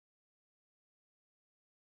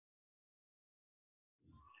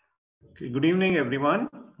Okay, good evening, everyone.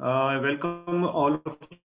 I welcome all of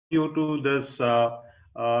you to this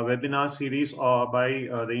webinar series by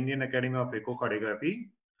the Indian Academy of Echocardiography.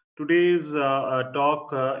 Today's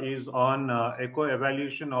talk is on echo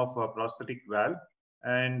evaluation of prosthetic valve,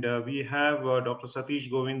 and we have Dr.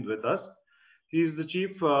 Satish Govind with us. He is the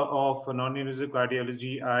Chief of Non-Invasive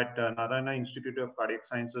Cardiology at Narayana Institute of Cardiac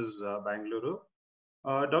Sciences, Bangalore.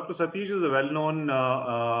 Dr. Satish is a well-known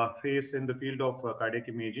face in the field of cardiac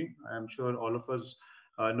imaging. I'm sure all of us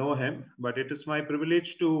know him, but it is my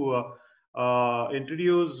privilege to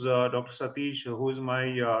introduce Dr. Satish, who is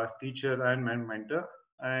my teacher and my mentor.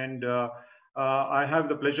 And I have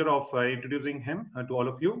the pleasure of introducing him to all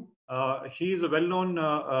of you. He is a well-known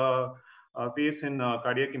face in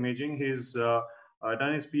cardiac imaging. He's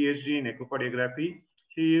done his PhD in echocardiography.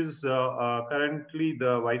 He is currently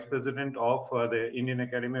the Vice President of the Indian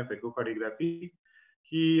Academy of Echocardiography.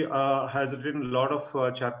 He has written a lot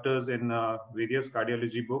of chapters in various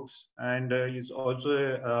cardiology books, and he's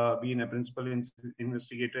also been a principal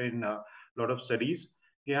investigator in a lot of studies.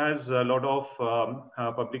 He has a lot of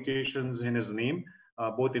publications in his name,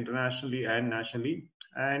 both internationally and nationally.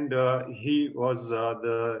 And he was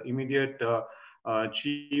the immediate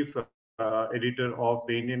chief editor of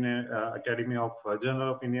the Indian Academy of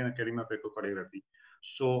Journal of Indian Academy of Echocardiography.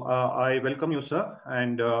 So I welcome you, sir,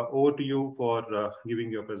 and over to you for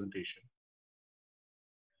giving your presentation.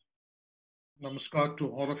 Namaskar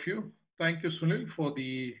to all of you. Thank you, Sunil, for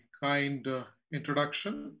the kind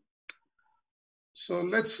introduction. So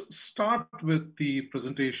let's start with the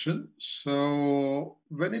presentation. So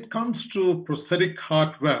when it comes to prosthetic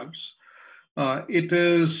heart valves, it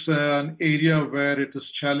is an area where it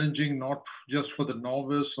is challenging not just for the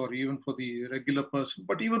novice or even for the regular person,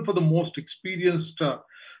 but even for the most experienced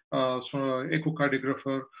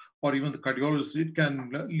echocardiographer or even the cardiologist. It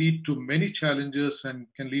can lead to many challenges and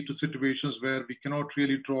can lead to situations where we cannot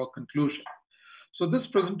really draw a conclusion. So this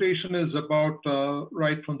presentation is about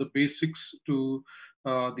right from the basics to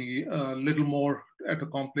the little more at a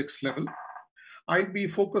complex level. I'll be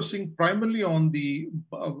focusing primarily on the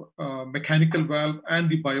mechanical valve and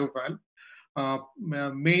the biovalve,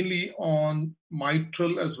 mainly on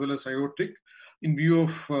mitral as well as aortic. In view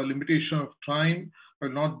of limitation of time, I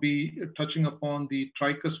will not be touching upon the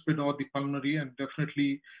tricuspid or the pulmonary, and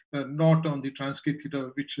definitely not on the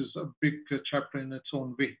transcatheter, which is a big chapter in its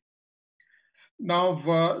own way. Now,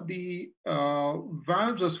 the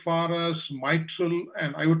valves, as far as mitral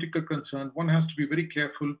and aortic are concerned, one has to be very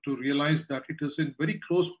careful to realize that it is in very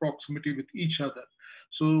close proximity with each other.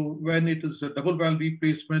 So when it is a double valve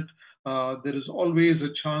replacement, there is always a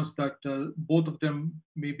chance that both of them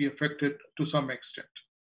may be affected to some extent.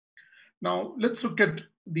 Now, let's look at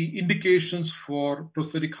the indications for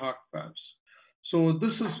prosthetic heart valves. So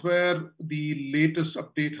this is where the latest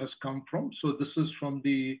update has come from. So this is from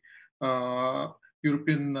the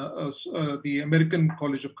the American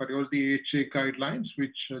College of Cardiology, AHA guidelines,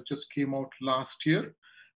 which just came out last year.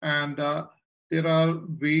 And there are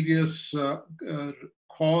various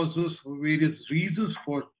causes, various reasons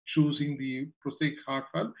for choosing the prosthetic heart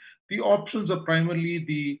valve. The options are primarily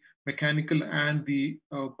the mechanical and the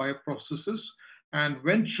bioprocesses. And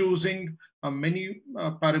when choosing, many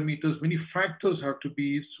parameters, many factors have to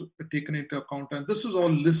be taken into account. And this is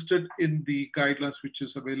all listed in the guidelines, which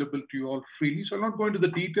is available to you all freely. So I'm not going to the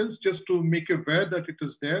details, just to make you aware that it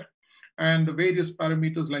is there. And the various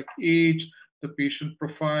parameters like age, the patient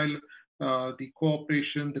profile, the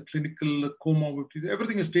cooperation, the clinical comorbidity,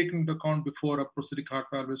 everything is taken into account before a prosthetic heart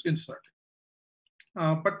valve is inserted.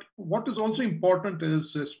 But what is also important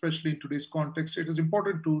is, especially in today's context, it is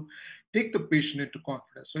important to take the patient into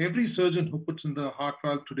confidence. So every surgeon who puts in the heart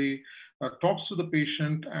valve today talks to the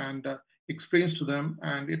patient and explains to them,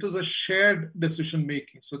 and it is a shared decision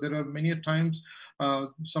making. So there are many times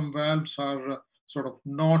some valves are sort of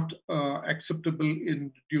not acceptable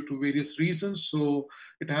due to various reasons. So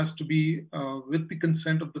it has to be with the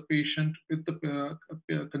consent of the patient, with the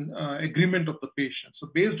agreement of the patient. So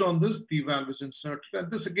based on this, the valve is inserted.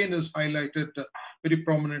 And this again is highlighted very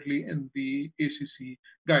prominently in the ACC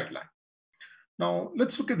guideline. Now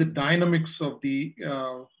let's look at the dynamics of the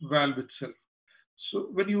valve itself. So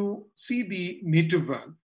when you see the native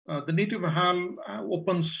valve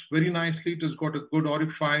opens very nicely. It has got a good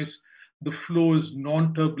orifice. The flow is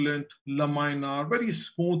non-turbulent, laminar, very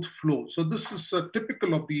smooth flow. So this is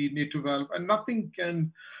typical of the native valve, and nothing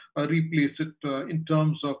can replace it in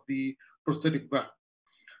terms of the prosthetic valve.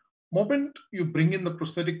 Moment you bring in the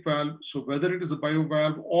prosthetic valve, so whether it is a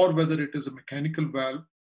biovalve or whether it is a mechanical valve,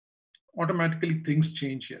 automatically things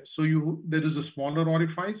change here. So there is a smaller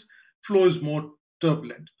orifice, flow is more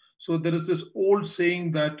turbulent. So there is this old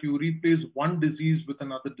saying that you replace one disease with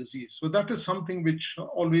another disease. So that is something which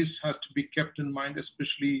always has to be kept in mind,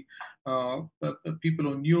 especially people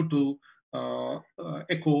who are new to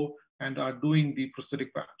echo and are doing the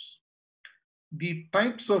prosthetic valves. The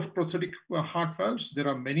types of prosthetic heart valves, there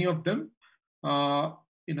are many of them.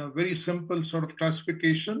 In a very simple sort of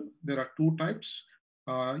classification, there are two types.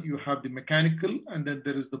 You have the mechanical, and then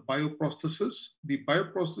there is the bioprosthesis. The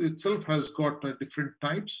bioprosthesis itself has got different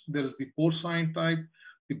types. There is the porcine type,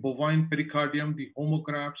 the bovine pericardium, the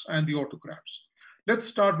homografts, and the autografts. Let's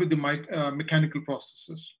start with the mechanical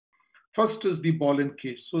prosthesis. First is the ball and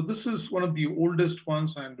cage. So this is one of the oldest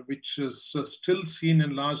ones, and which is still seen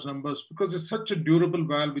in large numbers because it's such a durable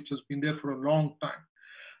valve which has been there for a long time.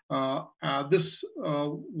 This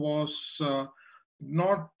was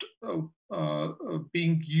not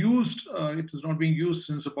being used. It is not being used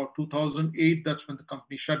since about 2008. That's when the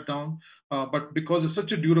company shut down. But because it's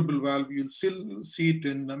such a durable valve, you'll still see it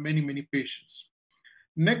in many patients.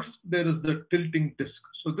 Next, there is the tilting disc.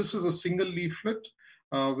 So this is a single leaflet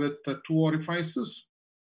with two orifices.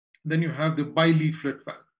 Then you have the bileaflet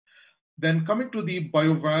valve. Then coming to the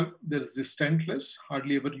biovalve, there is the stentless,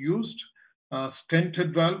 hardly ever used.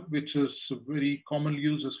 Stented valve, which is very commonly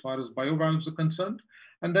used as far as biovalves are concerned.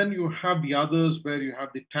 And then you have the others where you have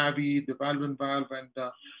the TAVI, the valve-in-valve,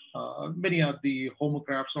 and many are the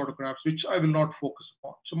homografts, autografts, which I will not focus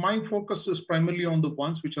upon. So my focus is primarily on the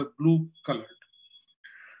ones which are blue colored.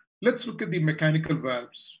 Let's look at the mechanical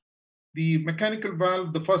valves. The mechanical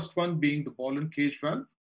valve, the first one being the ball and cage valve.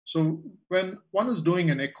 So when one is doing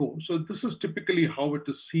an echo, so this is typically how it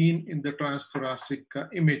is seen in the transthoracic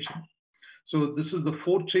imaging. So this is the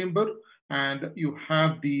fourth chamber, and you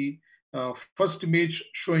have the first image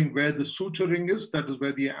showing where the suture ring is, that is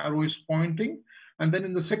where the arrow is pointing. And then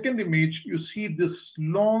in the second image, you see this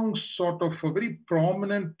long sort of a very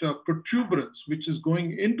prominent protuberance, which is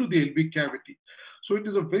going into the LV cavity. So it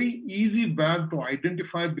is a very easy valve to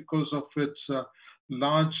identify because of its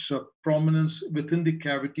large prominence within the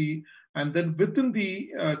cavity. And then within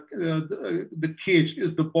the cage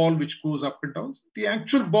is the ball which goes up and down. The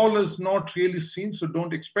actual ball is not really seen, so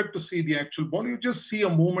don't expect to see the actual ball. You just see a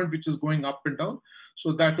movement which is going up and down.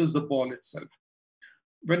 So that is the ball itself.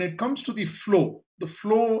 When it comes to the flow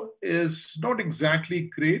is not exactly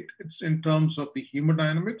great. It's in terms of the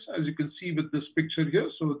hemodynamics, as you can see with this picture here.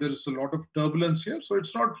 So there is a lot of turbulence here. So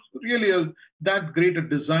it's not really that great a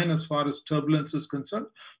design as far as turbulence is concerned.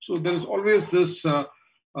 So there is always this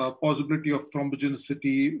possibility of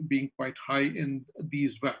thrombogenicity being quite high in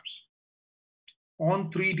these valves.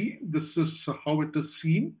 On 3D, this is how it is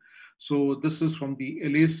seen. So this is from the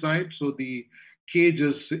LA side. So the cage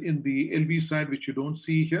is in the LV side, which you don't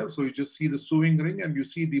see here. So you just see the sewing ring and you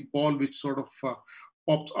see the ball, which sort of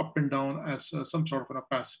pops up and down as some sort of an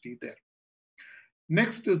opacity there.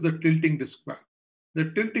 Next is the tilting disc valve.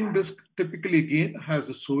 The tilting disc typically again has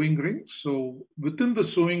a sewing ring. So within the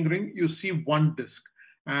sewing ring, you see one disc.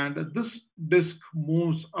 And this disc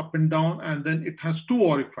moves up and down, and then it has two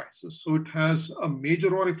orifices. So it has a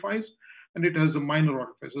major orifice and it has a minor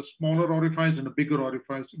orifice, a smaller orifice and a bigger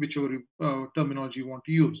orifice, whichever terminology you want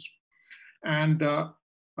to use. And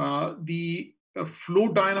the flow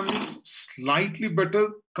dynamics slightly better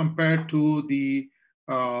compared to the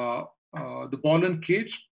ball and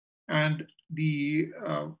cage. And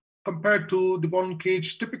compared to the ball and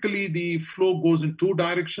cage, typically the flow goes in two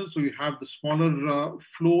directions. So you have the smaller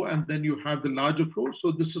flow and then you have the larger flow.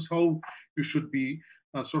 So this is how you should be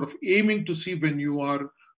sort of aiming to see when you are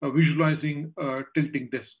visualizing a tilting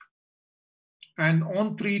disc. And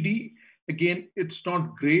on 3D, again, it's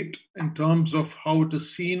not great in terms of how it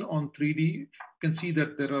is seen on 3D. You can see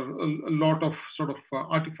that there are a lot of sort of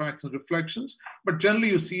artifacts and reflections, but generally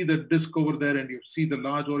you see the disc over there and you see the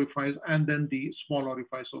large orifice and then the small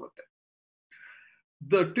orifice over there.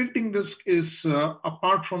 The tilting disc is,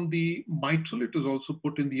 apart from the mitral, it is also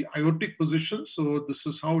put in the aortic position. So this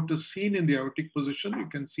is how it is seen in the aortic position. You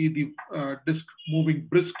can see the disc moving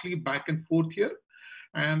briskly back and forth here.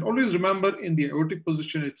 And always remember, in the aortic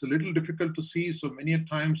position, it's a little difficult to see. So many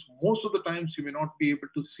times, most of the times, you may not be able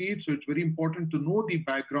to see it. So it's very important to know the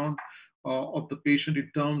background of the patient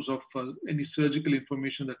in terms of any surgical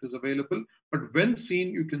information that is available. But when seen,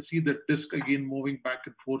 you can see the disc again moving back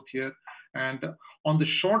and forth here. And on the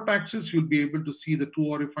short axis, you'll be able to see the two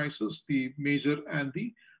orifices, the major and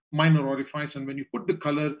the minor orifice. And when you put the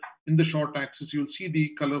color in the short axis, you'll see the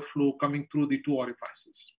color flow coming through the two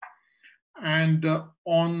orifices. And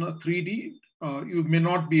on 3D, you may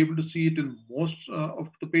not be able to see it in most of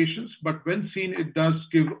the patients, but when seen, it does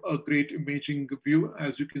give a great imaging view,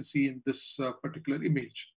 as you can see in this particular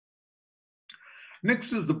image.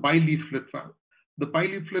 Next is the bileaflet valve. The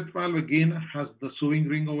bileaflet valve again has the sewing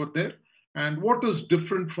ring over there. And what is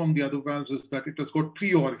different from the other valves is that it has got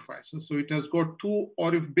 3 orifices. So it has got 2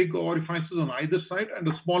 big orifices on either side and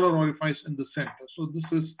a smaller orifice in the center. So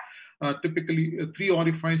this is typically 3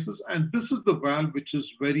 orifices. And this is the valve which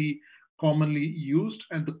is very commonly used.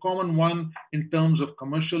 And the common one in terms of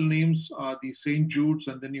commercial names are the St. Jude's,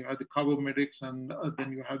 and then you have the Cover-Medics, and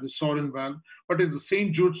then you have the Sorin valve. But it's the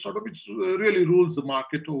St. Jude's sort of, it really rules the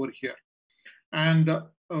market over here. And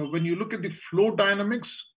when you look at the flow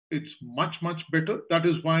dynamics, it's much, much better. That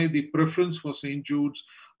is why the preference for St. Jude's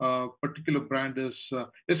particular brand is,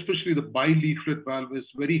 especially the bileaflet valve,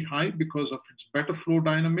 is very high because of its better flow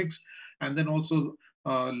dynamics, and then also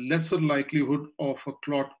lesser likelihood of a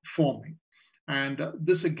clot forming. And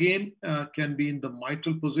this again can be in the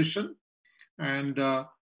mitral position. And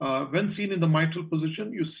when seen in the mitral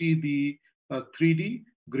position, you see the 3D.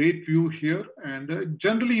 Great view here, and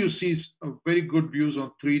generally you see very good views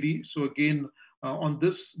on 3D. So again, on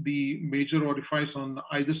this, the major orifice on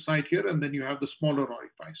either side here, and then you have the smaller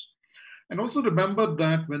orifice. And also remember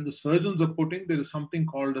that when the surgeons are putting, there is something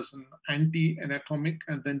called as an anti-anatomic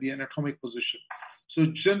and then the anatomic position. So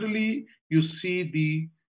generally you see the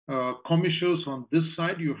commissures on this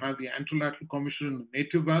side. You have the anterolateral commissure in the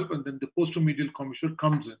native valve, and then the posteromedial commissure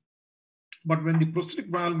comes in. But when the prosthetic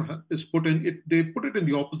valve is put in, they put it in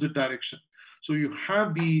the opposite direction. So you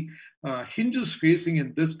have the hinges facing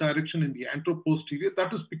in this direction in the anteroposterior.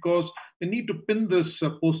 That is because they need to pin this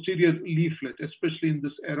posterior leaflet, especially in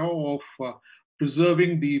this era of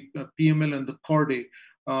preserving the PML and the chordae.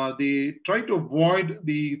 They try to avoid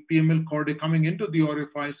the PML chordae coming into the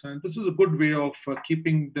orifice, and this is a good way of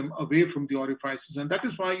keeping them away from the orifices. And that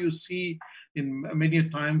is why you see in many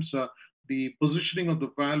times the positioning of the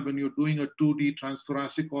valve when you're doing a 2D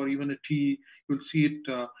transthoracic or even a T, you'll see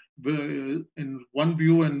it in one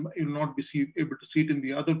view and you'll not be able to see it in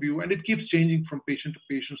the other view, and it keeps changing from patient to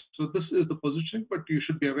patient. So this is the positioning, but you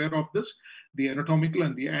should be aware of this, the anatomical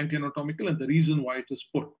and the anti-anatomical, and the reason why it is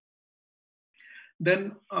put.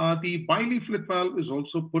 Then the bileaflet valve is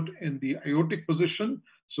also put in the aortic position.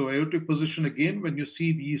 So aortic position, again, when you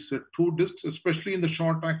see these 2 discs, especially in the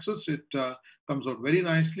short axis, it comes out very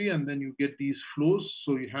nicely, and then you get these flows.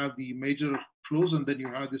 So you have the major flows, and then you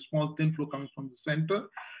have the small thin flow coming from the center.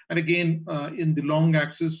 And again, in the long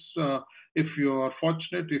axis, if you are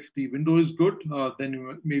fortunate, if the window is good, then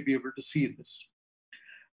you may be able to see this.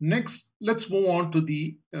 Next, let's move on to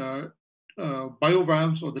the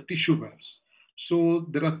biovalves or the tissue valves. So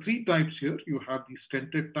there are 3 types here. You have the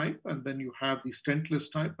stented type, and then you have the stentless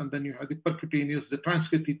type, and then you have the percutaneous, the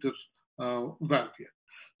transcatheter valve here.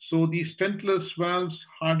 So the stentless valves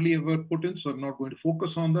hardly ever put in, so I'm not going to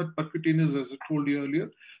focus on that. Percutaneous, as I told you earlier,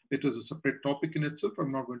 it is a separate topic in itself.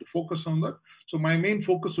 I'm not going to focus on that. So my main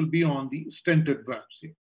focus will be on the stented valves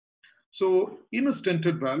here. So in a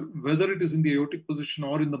stented valve, whether it is in the aortic position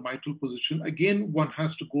or in the mitral position, again, one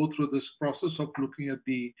has to go through this process of looking at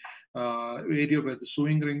the area where the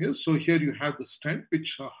sewing ring is. So here you have the stent,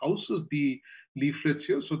 which houses the leaflets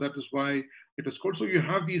here. So that is why it is called. So you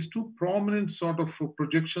have these 2 prominent sort of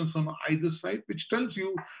projections on either side, which tells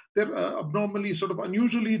you they're abnormally, sort of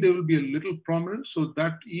unusually, they will be a little prominent. So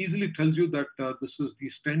that easily tells you that this is the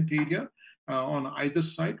stent area on either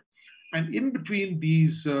side. And in between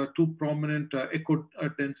these 2 prominent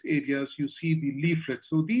echo-dense areas, you see the leaflets.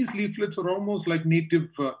 So these leaflets are almost like native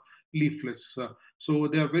leaflets. So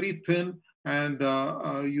they are very thin, and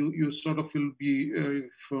you sort of will be,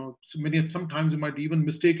 sometimes you might even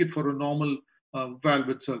mistake it for a normal valve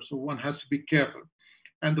itself. So one has to be careful.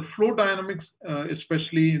 And the flow dynamics,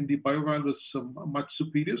 especially in the biovalve, is much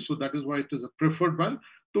superior. So that is why it is a preferred valve,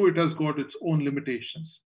 though it has got its own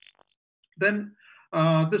limitations. Then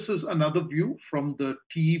this is another view from the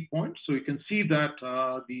TE point. So you can see that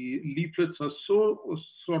the leaflets are so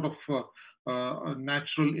sort of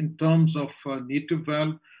natural in terms of native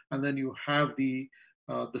valve. And then you have the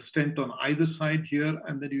stent on either side here.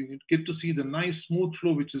 And then you get to see the nice smooth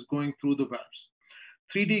flow which is going through the valves.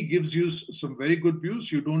 3D gives you some very good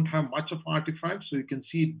views. You don't have much of artifacts. So you can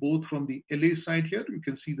see it both from the LA side here. You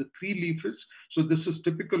can see the 3 leaflets. So this is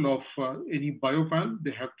typical of any biovalve.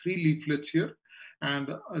 They have 3 leaflets here. And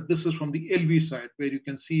this is from the LV side, where you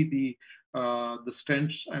can see the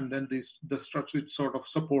stents and then the struts which sort of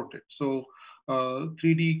support it. So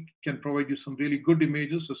 3D can provide you some really good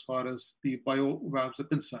images as far as the biovalves are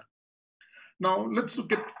concerned. Now let's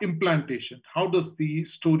look at implantation. How does the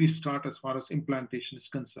story start as far as implantation is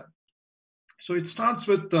concerned? So it starts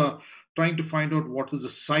with trying to find out what is the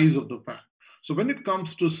size of the valve. So when it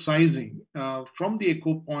comes to sizing from the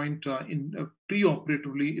echo point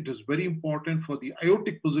pre-operatively, it is very important for the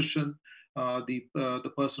aortic position.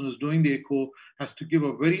 The person who's doing the echo has to give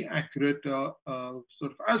a very accurate,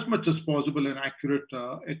 sort of as much as possible, an accurate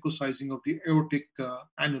echo sizing of the aortic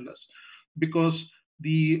annulus, because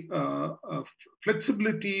the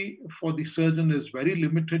flexibility for the surgeon is very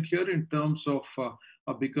limited here in terms of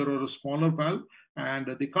a bigger or a smaller valve, and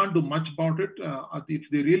they can't do much about it. If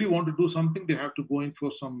they really want to do something, they have to go in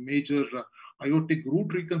for some major aortic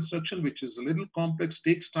root reconstruction, which is a little complex,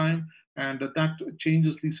 takes time, and that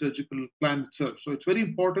changes the surgical plan itself. So it's very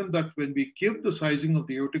important that when we give the sizing of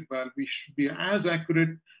the aortic valve, we should be as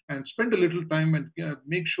accurate and spend a little time and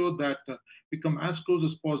make sure that we come as close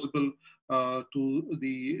as possible to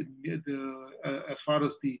as far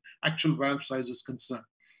as the actual valve size is concerned.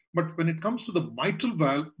 But when it comes to the mitral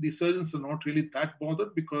valve, the surgeons are not really that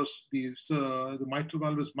bothered, because the mitral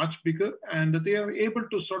valve is much bigger, and they are able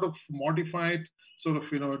to sort of modify it, sort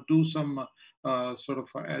of, do some sort of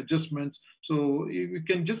adjustments. So you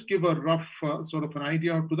can just give a rough sort of an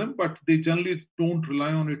idea to them, but they generally don't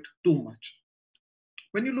rely on it too much.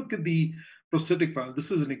 When you look at the prosthetic valve,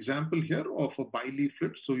 this is an example here of a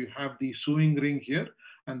bileaflet. So you have the sewing ring here,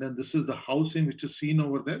 and then this is the housing which is seen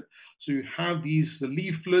over there. So you have these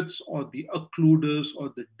leaflets or the occluders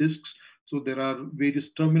or the discs. So there are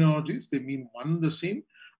various terminologies. They mean one and the same.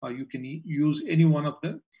 You can use any one of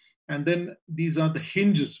them. And then these are the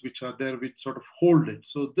hinges which are there, which sort of hold it.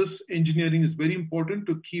 So this engineering is very important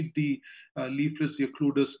to keep the leaflets, the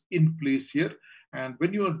occluders in place here. And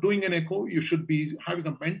when you are doing an echo, you should be having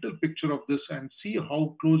a mental picture of this and see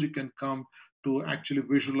how close you can come to actually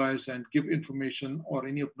visualize and give information or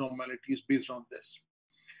any abnormalities based on this.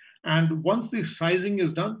 And once the sizing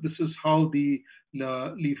is done, this is how the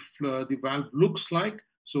valve looks like.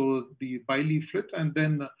 So the bileaflet, and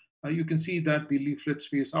then you can see that the leaflets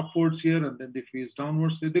face upwards here, and then they face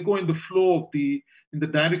downwards. They go in the flow of in the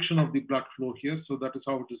direction of the blood flow here. So that is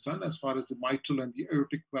how it is done as far as the mitral and the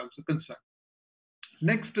aortic valves are concerned.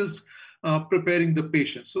 Next is preparing the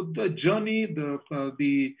patient. So the journey,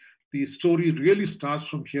 the story really starts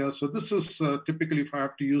from here. So this is typically, if I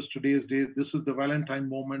have to use today's date, this is the Valentine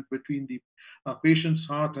moment between the patient's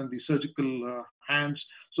heart and the surgical hands.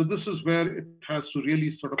 So this is where it has to really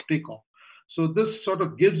sort of take off. So this sort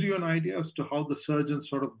of gives you an idea as to how the surgeon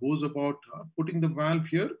sort of goes about putting the valve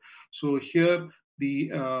here. So here,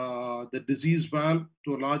 the disease valve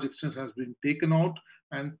to a large extent has been taken out,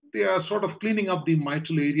 and they are sort of cleaning up the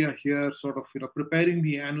mitral area here, sort of preparing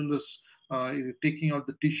the annulus, taking out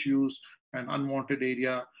the tissues and unwanted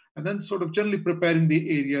area, and then sort of generally preparing the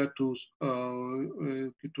area to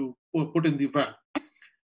put in the valve.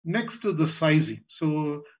 Next is the sizing.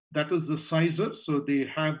 So that is the sizer. So they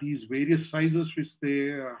have these various sizes which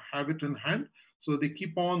they have it in hand. So they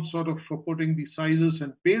keep on sort of putting the sizes,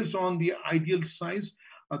 and based on the ideal size,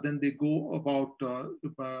 then they go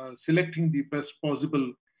about selecting the best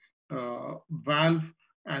possible valve,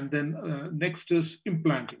 and then next is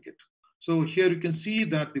implanting it. So here you can see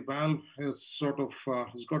that the valve has sort of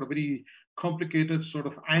has got a very complicated sort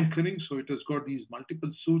of anchoring. So it has got these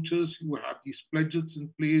multiple sutures. You have these pledgets in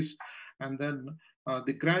place, and then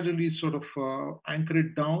they gradually sort of anchor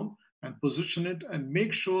it down and position it and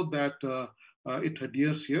make sure that it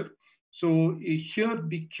adheres here. So here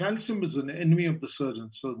the calcium is an enemy of the surgeon.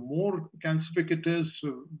 So more calcific it is,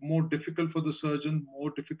 more difficult for the surgeon,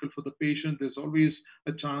 more difficult for the patient. There's always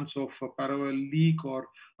a chance of a parallel leak or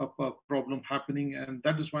a problem happening. And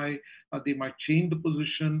that is why they might change the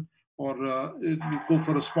position or go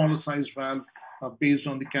for a smaller size valve based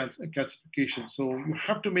on the calcification. So you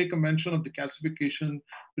have to make a mention of the calcification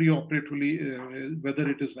pre-operatively, whether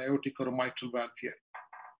it is an aortic or a mitral valve here.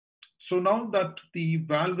 So now that the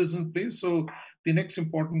valve is in place, so the next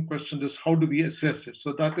important question is, how do we assess it?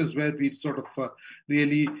 So that is where we sort of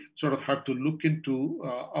really sort of have to look into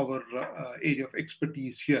our area of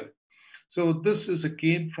expertise here. So this is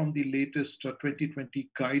again from the latest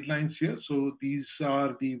 2020 guidelines here. So these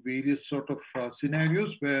are the various sort of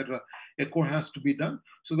scenarios where echo has to be done.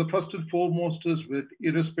 So the first and foremost is, with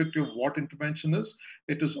irrespective of what intervention is,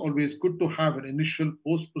 it is always good to have an initial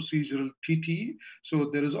post-procedural TTE. So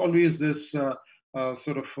there is always this sort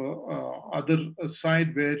of other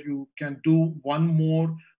side where you can do one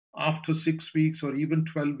more after 6 weeks or even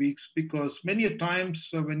 12 weeks, because many a times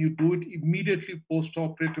when you do it immediately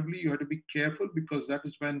post-operatively, you have to be careful, because that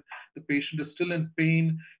is when the patient is still in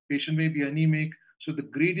pain, patient may be anemic, so the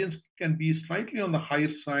gradients can be slightly on the higher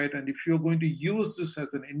side. And if you're going to use this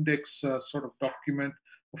as an index sort of document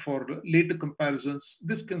for later comparisons,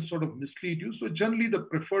 this can sort of mislead you. So generally the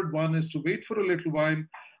preferred one is to wait for a little while,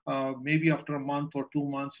 maybe after a month or 2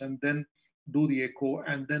 months, and then do the echo,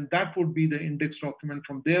 and then that would be the index document.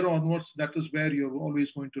 From there onwards, that is where you're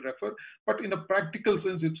always going to refer. But in a practical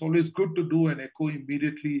sense, it's always good to do an echo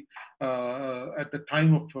immediately at the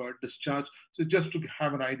time of discharge. So just to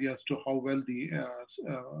have an idea as to how well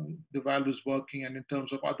the valve is working and in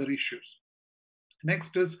terms of other issues.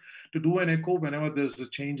 Next is to do an echo whenever there's a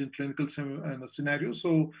change in clinical scenario.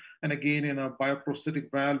 So, and again, in a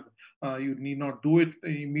bioprosthetic valve, you need not do it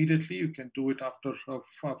immediately. You can do it after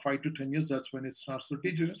 5 to 10 years. That's when it starts to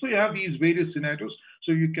degenerate. So you have these various scenarios.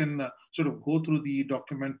 So you can sort of go through the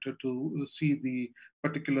document to see the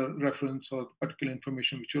particular reference or the particular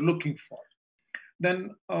information which you're looking for.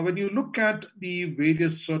 Then when you look at the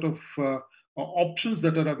various sort of options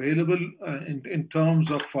that are available in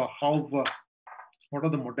terms of what are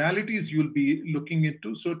the modalities you'll be looking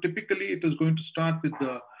into. So typically it is going to start with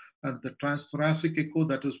the transthoracic echo.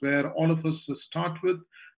 That is where all of us start with,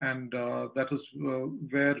 and that is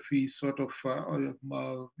where we sort of,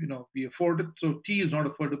 we afford it. So T is not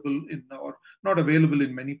affordable or not available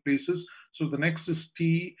in many places. So the next is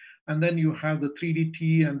T, and then you have the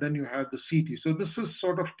 3DT, and then you have the CT. So this is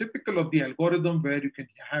sort of typical of the algorithm where you can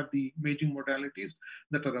have the imaging modalities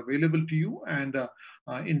that are available to you. And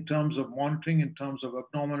in terms of monitoring, in terms of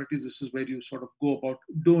abnormalities, this is where you sort of go about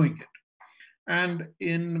doing it. And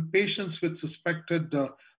in patients with suspected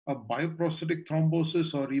bioprosthetic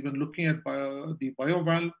thrombosis, or even looking at the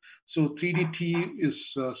biovalve, so 3DT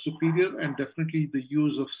is superior, and definitely the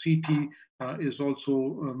use of CT is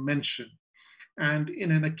also mentioned. And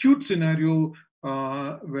in an acute scenario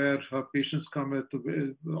where patients come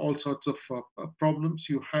with all sorts of problems,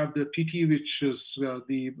 you have the TT, which is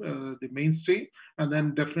the mainstay, and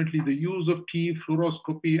then definitely the use of T,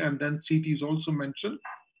 fluoroscopy, and then CT is also mentioned.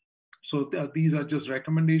 So these are just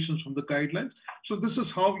recommendations from the guidelines. So this is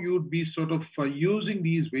how you would be sort of using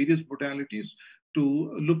these various modalities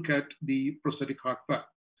to look at the prosthetic heart valve.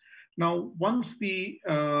 Now, once the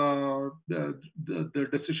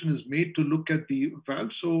decision is made to look at the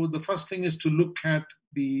valve, so the first thing is to look at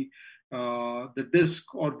the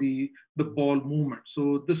disc or the ball movement.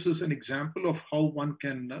 So this is an example of how one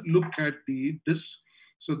can look at the disc.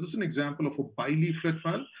 So this is an example of a bileaflet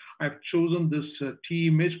valve. I've chosen this T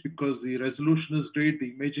image because the resolution is great.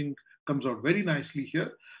 The imaging comes out very nicely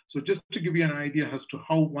here. So just to give you an idea as to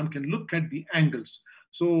how one can look at the angles.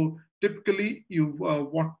 So typically,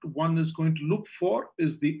 what one is going to look for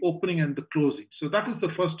is the opening and the closing. So that is the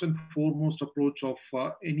first and foremost approach of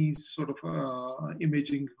any sort of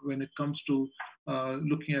imaging when it comes to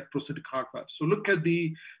looking at prosthetic heart valve. So look at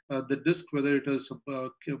the disc, whether it is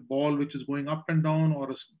a ball which is going up and down,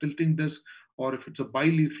 or a tilting disc, or if it's a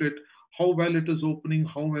bileaflet, how well it is opening,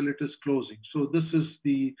 how well it is closing. So this is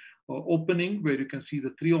the opening where you can see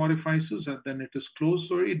the 3 orifices, and then it is closed.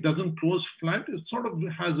 So it doesn't close flat. It sort of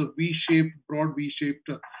has a V-shaped, broad V-shaped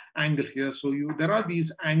angle here. So there are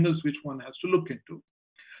these angles which one has to look into.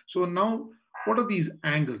 So now, what are these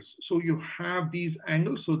angles? So you have these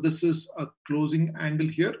angles. So this is a closing angle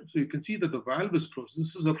here. So you can see that the valve is closed.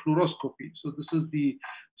 This is a fluoroscopy. So this is the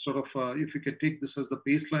sort of, if you can take this as the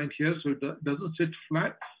baseline here, so it doesn't sit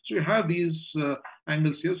flat. So you have these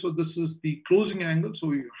angles here. So this is the closing angle.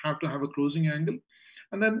 So you have to have a closing angle.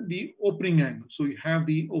 And then the opening angle. So you have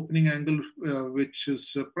the opening angle, which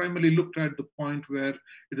is primarily looked at the point where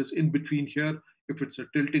it is in between here. If it's a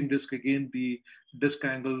tilting disc, again, the disc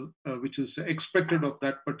angle, which is expected of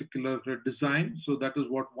that particular design. So that is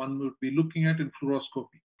what one would be looking at in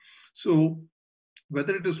fluoroscopy. So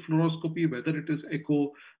whether it is fluoroscopy, whether it is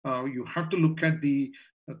echo, you have to look at the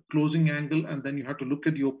closing angle, and then you have to look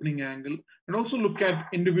at the opening angle, and also look at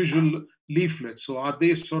individual leaflets. So are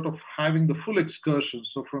they sort of having the full excursion?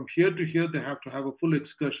 So from here to here, they have to have a full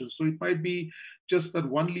excursion. So it might be just that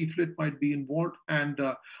one leaflet might be involved, and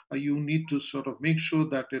you need to sort of make sure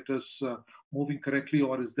that it is moving correctly,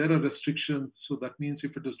 or is there a restriction? So that means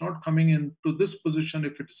if it is not coming into this position,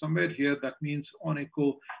 if it is somewhere here, that means on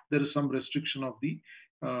echo, there is some restriction of the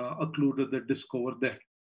occluded, the disc over there.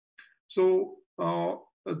 So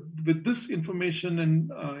with this information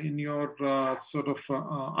in your sort of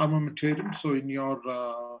armamentarium, so in your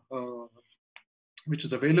which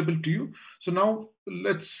is available to you. So now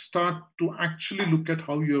let's start to actually look at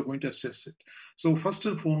how you're going to assess it. So first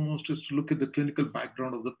and foremost is to look at the clinical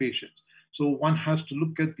background of the patient. So one has to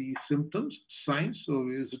look at the symptoms, signs. So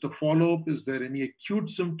is it a follow-up? Is there any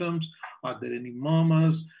acute symptoms? Are there any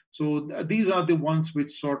murmurs? So these are the ones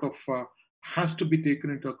which sort of has to be taken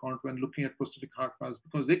into account when looking at prosthetic heart valves,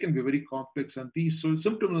 because they can be very complex, and these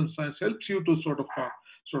symptoms and signs helps you to sort of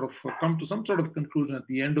come to some sort of conclusion at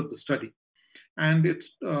the end of the study. And it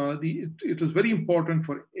is very important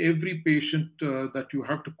for every patient that you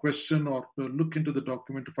have to question or look into the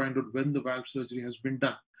document to find out when the valve surgery has been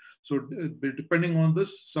done. So depending on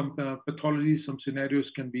this, some pathologies, some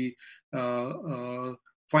scenarios can be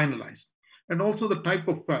finalized. And also the type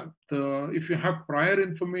of valve. If you have prior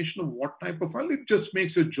information of what type of valve, it just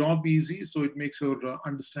makes your job easy. So it makes your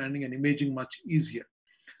understanding and imaging much easier.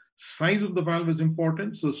 Size of the valve is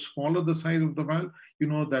important. So smaller the size of the valve, you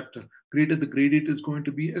know that greater the gradient is going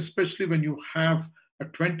to be, especially when you have a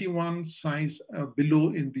 21 size below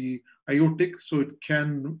in the aortic. So it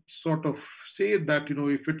can sort of say that, you know,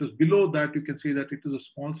 if it is below that, you can say that it is a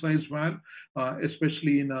small size valve,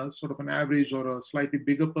 especially in a sort of an average or a slightly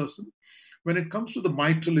bigger person. When it comes to the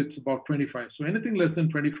mitral, it's about 25. So anything less than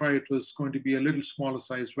 25, it was going to be a little smaller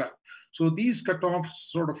size valve. So these cutoffs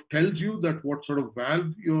sort of tells you that what sort of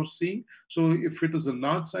valve you're seeing. So if it is a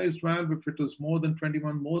large sized valve, if it is more than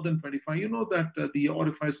 21, more than 25, you know that the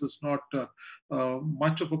orifice is not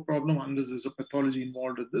much of a problem unless there's a pathology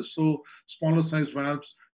involved in this. So smaller sized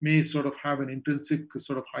valves may sort of have an intrinsic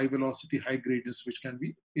sort of high velocity, high gradients, which can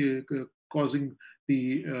be causing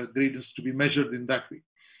the gradients to be measured in that way.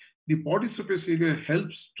 The body surface area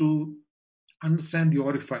helps to understand the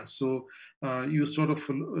orifice. So you sort of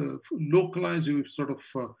localize, you sort of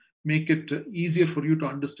make it easier for you to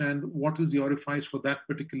understand what is the orifice for that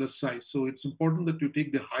particular size. So it's important that you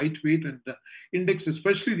take the height, weight, and index,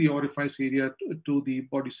 especially the orifice area, to the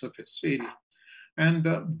body surface area. And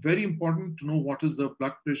very important to know what is the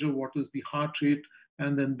blood pressure, what is the heart rate,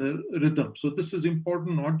 and then the rhythm. So this is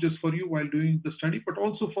important not just for you while doing the study, but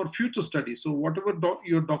also for future studies. So whatever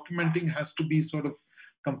you're documenting has to be sort of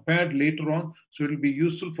compared later on. So it'll be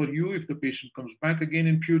useful for you if the patient comes back again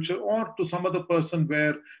in future, or to some other person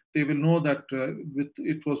where they will know that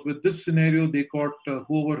it was with this scenario, they got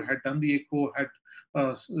whoever had done the echo had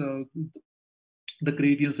the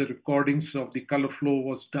gradients, the recordings of the color flow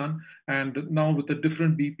was done. And now with a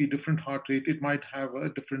different BP, different heart rate, it might have a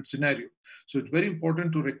different scenario. So it's very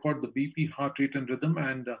important to record the BP, heart rate, and rhythm,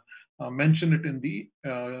 and mention it in the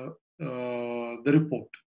report.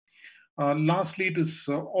 Lastly, it is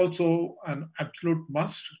also an absolute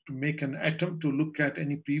must to make an attempt to look at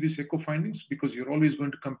any previous echo findings, because you're always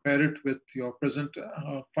going to compare it with your present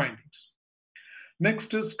findings.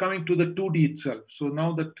 Next is coming to the 2D itself. So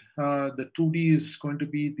now that the 2D is going to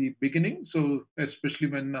be the beginning, so especially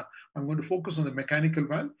when I'm going to focus on the mechanical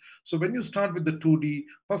valve. So when you start with the 2D,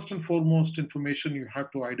 first and foremost information you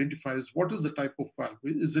have to identify is what is the type of valve.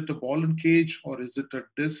 Is it a ball and cage, or is it a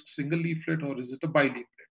disc single leaflet, or is it a bileaflet?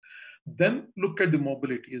 Then look at the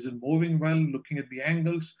mobility. Is it moving well? Looking at the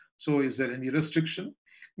angles. So is there any restriction?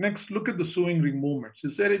 Next, look at the sewing ring movements.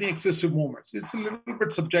 Is there any excessive movements? It's a little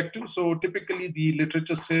bit subjective. So typically the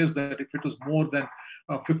literature says that if it is more than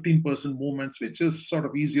 15% movements, which is sort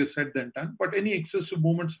of easier said than done, but any excessive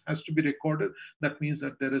movements has to be recorded. That means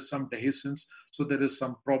that there is some dehiscence. So there is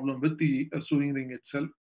some problem with the sewing ring itself.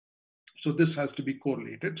 So this has to be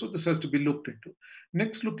correlated. So this has to be looked into.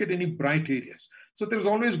 Next, look at any bright areas. So there's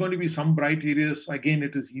always going to be some bright areas. Again,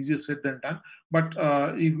 it is easier said than done, but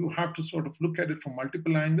you have to sort of look at it from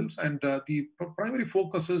multiple angles. And the primary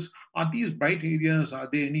focus is, are these bright areas, are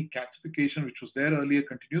there any calcification which was there earlier,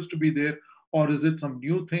 continues to be there, or is it some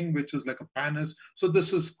new thing which is like a pannus? So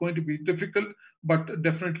this is going to be difficult, but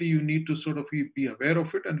definitely you need to sort of be aware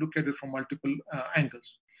of it and look at it from multiple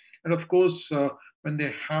angles. And of course, when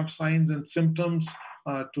they have signs and symptoms,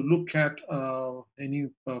 to look at any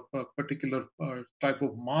particular type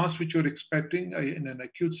of mass which you're expecting in an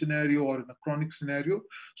acute scenario or in a chronic scenario.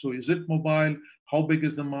 So is it mobile? How big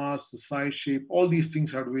is the mass, the size, shape? All these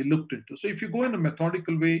things have to be looked into. So if you go in a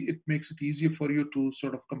methodical way, it makes it easier for you to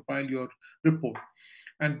sort of compile your report.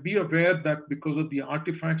 And be aware that because of the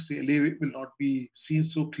artifacts, the LA will not be seen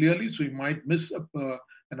so clearly. So you might miss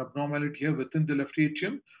an abnormality here within the left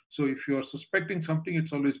atrium. So if you are suspecting something,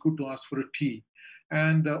 it's always good to ask for a T.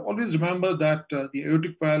 And always remember that the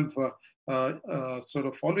aortic valve sort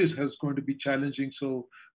of always has going to be challenging. So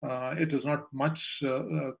it is not much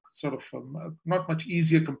not much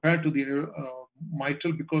easier compared to the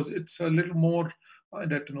mitral, because it's a little more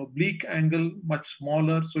at an oblique angle, much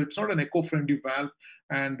smaller. So it's not an echo-friendly valve,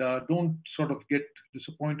 and don't sort of get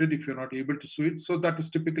disappointed if you're not able to sew it. So that is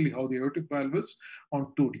typically how the aortic valve is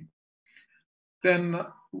on 2D. Then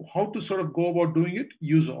how to sort of go about doing it?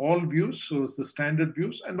 Use all views, so it's the standard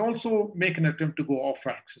views, and also make an attempt to go off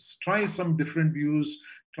axis. Try some different views,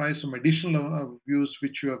 try some additional views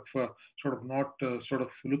which you have sort of not sort of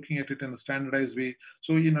looking at it in a standardized way.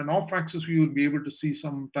 So in an off axis, we will be able to see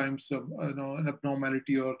sometimes an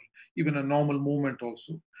abnormality or even a normal movement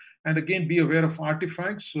also. And again, be aware of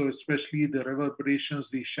artifacts, so especially the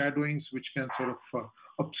reverberations, the shadowings, which can sort of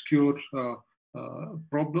obscure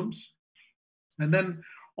problems. And then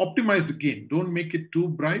optimize the gain. Don't make it too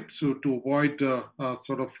bright, so to avoid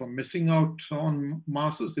sort of missing out on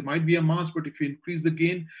masses. There might be a mass, but if you increase the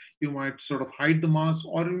gain, you might sort of hide the mass,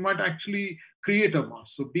 or you might actually create a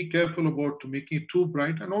mass. So be careful about making it too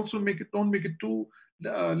bright, and also don't make it too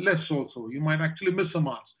less also. You might actually miss a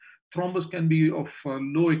mass. Thrombus can be of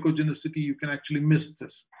low echogenicity. You can actually miss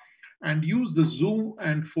this. And use the zoom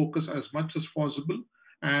and focus as much as possible,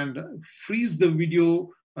 and freeze the video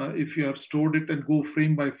if you have stored it, and go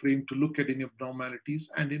frame by frame to look at any abnormalities.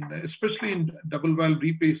 And especially in double valve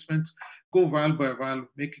replacements, go valve by valve,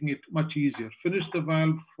 making it much easier. Finish the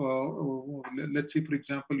valve, let's say, for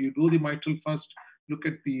example, you do the mitral first, look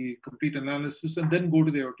at the complete analysis, and then go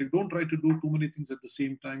to the aortic. Don't try to do too many things at the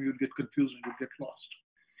same time. You'll get confused and you'll get lost.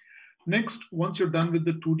 Next, once you're done with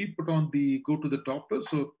the 2D, go to the Doppler.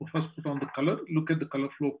 So first put on the color, look at the color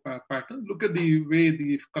flow pattern, look at the way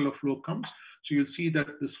the color flow comes. So you'll see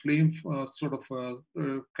that this flame sort of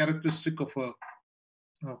characteristic of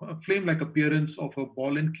a flame-like appearance of a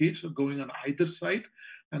ball and cage going on either side.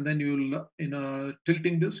 And then you'll, in a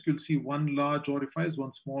tilting disc, you'll see one large orifice,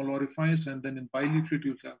 one small orifice, and then in bileaflet,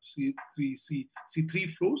 you'll have see three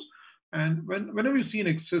flows. And whenever you see an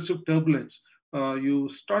excessive turbulence, you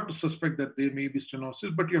start to suspect that there may be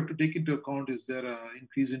stenosis, but you have to take into account, is there an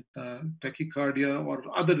increase in tachycardia or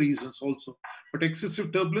other reasons also. But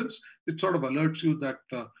excessive turbulence, it sort of alerts you that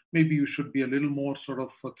maybe you should be a little more sort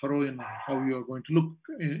of thorough in how you are going to look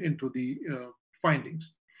into the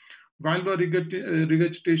findings. Valvular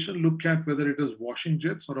regurgitation, look at whether it is washing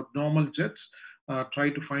jets or abnormal jets. Try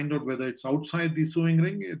to find out whether it's outside the sewing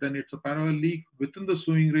ring, then it's a parallel leak. Within the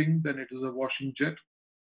sewing ring, then it is a washing jet.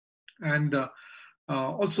 And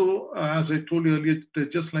also, as I told you earlier,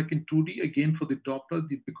 just like in 2D, again for the Doppler,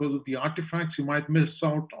 because of the artifacts, you might miss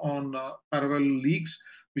out on parallel leaks,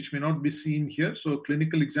 which may not be seen here. So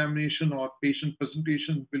clinical examination or patient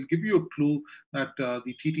presentation will give you a clue that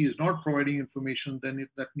the TT is not providing information. Then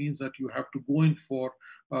that means that you have to go in for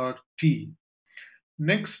T.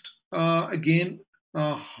 Next, again,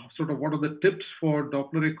 sort of what are the tips for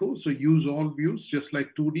Doppler echo? So use all views, just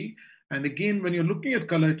like 2D. And again, when you're looking at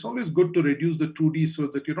color, it's always good to reduce the 2D so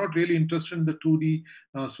that you're not really interested in the 2D.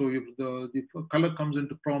 So the color comes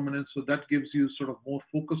into prominence. So that gives you sort of more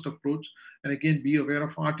focused approach. And again, be aware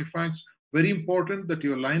of artifacts. Very important that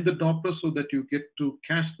you align the Doppler so that you get to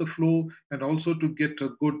catch the flow and also to get a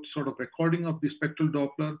good sort of recording of the spectral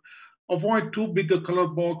Doppler. Avoid too big a color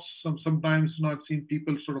box. Sometimes I've seen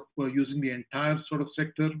people sort of using the entire sort of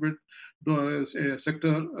sector with don't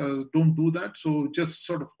do that. So just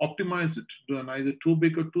sort of optimize it, neither too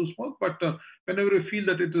big or too small. But whenever you feel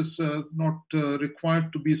that it is not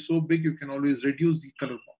required to be so big, you can always reduce the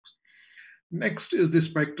color box. Next is the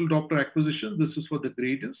spectral Doppler acquisition. This is for the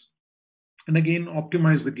gradients. And again,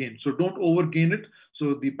 optimize the gain. So don't overgain it.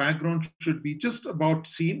 So the background should be just about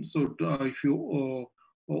seen. So if you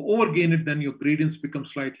overgain it, then your gradients become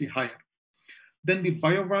slightly higher. Then the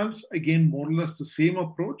biovalves, again, more or less the same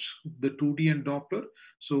approach, the 2D and Doppler.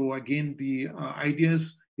 So again, the idea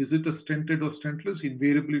is it a stented or stentless?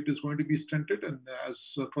 Invariably, it is going to be stented. And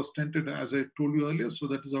as for stented, as I told you earlier, so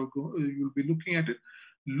that is how you'll be looking at it.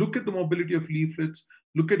 Look at the mobility of leaflets.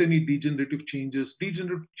 Look at any degenerative changes.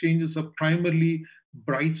 Degenerative changes are primarily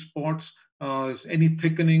bright spots, any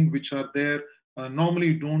thickening which are there. Normally,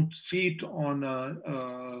 you don't see it on a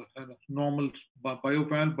normal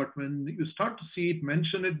biovalve, but when you start to see it,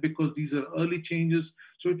 mention it because these are early changes.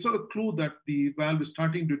 So it's sort of a clue that the valve is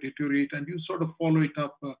starting to deteriorate, and you sort of follow it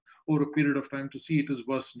up over a period of time to see it is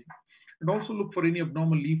worsening. And also look for any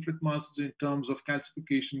abnormal leaflet masses in terms of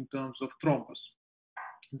calcification, in terms of thrombus.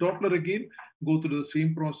 Doppler again, go through the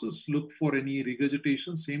same process, look for any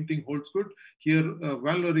regurgitation, same thing holds good. Here,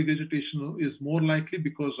 valvular regurgitation is more likely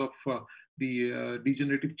because of the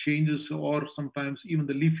degenerative changes or sometimes even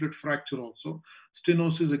the leaflet fracture also.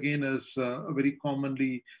 Stenosis again is a very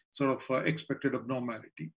commonly sort of expected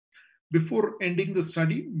abnormality. Before ending the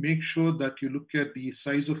study, make sure that you look at the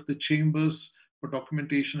size of the chambers for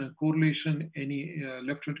documentation and correlation, any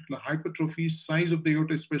left ventricular hypertrophy, size of the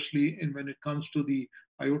aorta, especially when it comes to the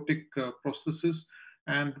aortic prosthesis.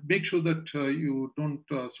 and make sure that you don't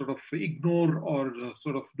sort of ignore or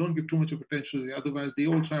sort of don't give too much of attention. Otherwise, they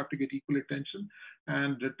also have to get equal attention.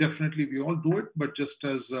 And definitely we all do it, but just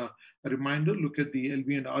as a reminder, look at the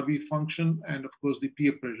LV and RV function and of course the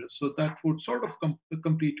peer pressure. So that would sort of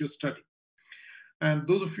complete your study. And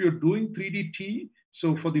those of you who are doing 3DT,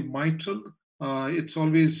 so for the mitral, it's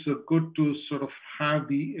always good to sort of have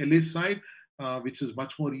the LA side, which is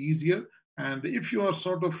much more easier. And if you are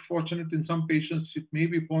sort of fortunate in some patients, it may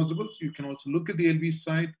be possible. So you can also look at the LV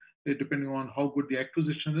side, depending on how good the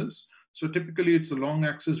acquisition is. So typically it's the long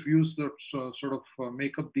axis views that sort of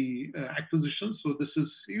make up the acquisition. So this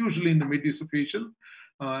is usually in the mid-esophageal.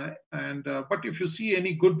 But if you see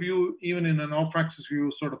any good view, even in an off-axis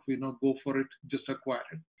view, sort of, go for it, just acquire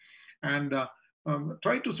it. And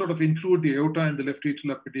try to sort of include the aorta and the left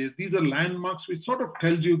atrial appendage. These are landmarks which sort of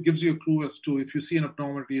gives you a clue as to if you see an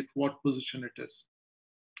abnormality, at what position it is.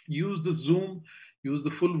 Use the zoom, use the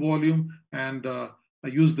full volume, and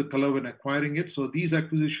use the color when acquiring it. So these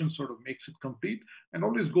acquisitions sort of makes it complete. And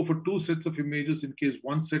always go for 2 sets of images. In case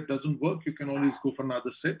one set doesn't work, you can always go for another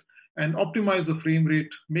set. And optimize the frame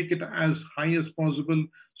rate, make it as high as possible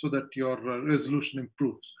so that your resolution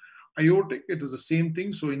improves. Aortic, it is the same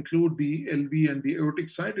thing. So include the LV and the aortic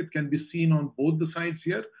side. It can be seen on both the sides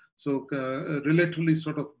here. So relatively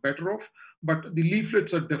sort of better off. But the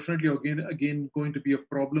leaflets are definitely again going to be a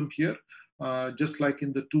problem here, just like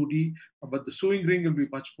in the 2D. But the sewing ring will be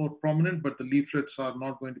much more prominent, but the leaflets are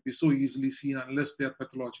not going to be so easily seen unless they are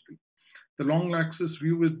pathological. The long axis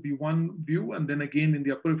view will be one view, and then again in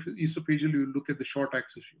the upper esophageal, you look at the short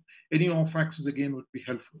axis view. Any off axis again would be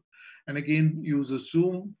helpful. And again, use a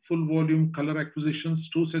zoom, full volume, color acquisitions,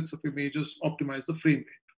 2 sets of images, optimize the frame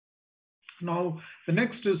rate. Now, the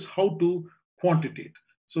next is how to quantitate.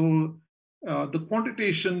 So the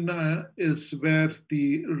quantitation is where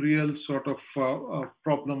the real sort of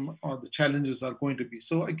problem or the challenges are going to be.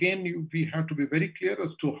 So again, we have to be very clear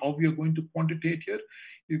as to how we are going to quantitate here.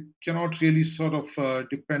 You cannot really sort of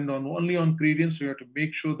depend only on gradients. So you have to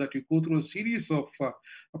make sure that you go through a series of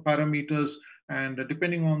parameters, and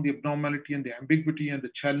depending on the abnormality and the ambiguity and the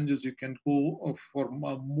challenges, you can go for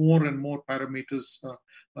more and more parameters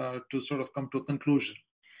to sort of come to a conclusion.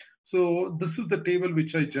 So this is the table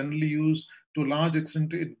which I generally use. To a large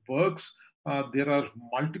extent, it works. There are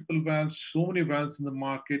multiple valves, so many valves in the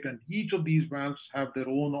market, and each of these valves have their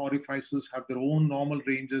own orifices, have their own normal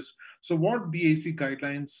ranges. So what the AC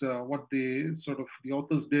guidelines, what they sort of, the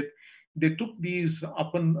authors did, they took these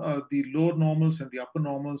the lower normals and the upper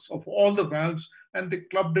normals of all the valves, and they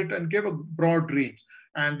clubbed it and gave a broad range.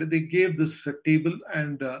 And they gave this table,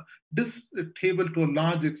 and this table to a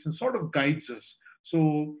large extent sort of guides us.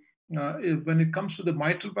 So when it comes to the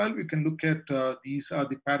mitral valve, you can look at these are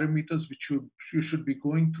the parameters which you should be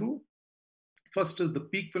going through. First is the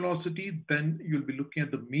peak velocity, then you'll be looking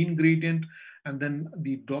at the mean gradient, and then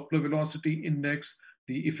the Doppler velocity index,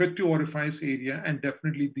 the effective orifice area, and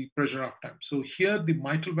definitely the pressure off time. So here the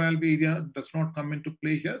mitral valve area does not come into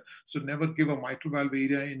play here. So never give a mitral valve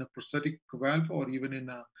area in a prosthetic valve or even in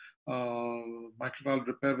a mitral valve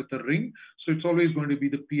repair with a ring. So it's always going to be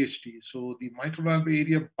the PHT. So the mitral valve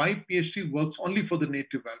area by PHT works only for the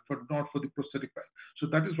native valve, but not for the prosthetic valve. So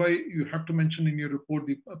that is why you have to mention in your report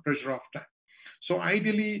the pressure off time. So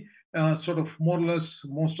ideally, sort of more or less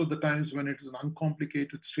most of the times when it is an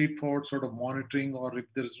uncomplicated, straightforward sort of monitoring, or if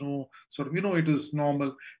there's no sort of, it is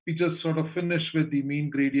normal, we just sort of finish with the mean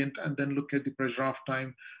gradient and then look at the pressure off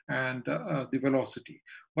time and the velocity.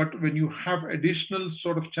 But when you have additional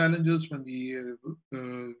sort of challenges, when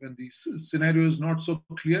the scenario is not so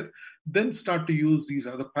clear, then start to use these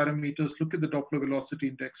other parameters, look at the Doppler velocity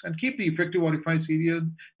index, and keep the effective orifice area.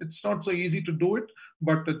 It's not so easy to do it,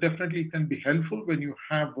 but definitely it can be helpful when you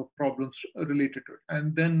have problems related to it.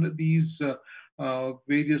 And then these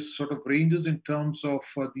various sort of ranges in terms of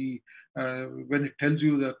when it tells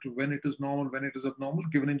you that when it is normal, when it is abnormal,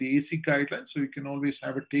 given in the AC guidelines. So you can always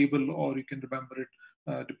have a table, or you can remember it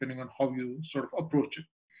depending on how you sort of approach it.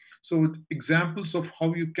 So examples of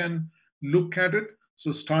how you can look at it.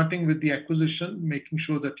 So starting with the acquisition, making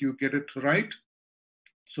sure that you get it right.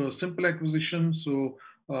 So a simple acquisition, so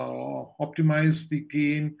optimize the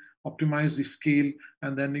gain, optimize the scale,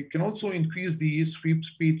 and then you can also increase the sweep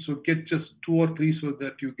speed. So get just 2 or 3 so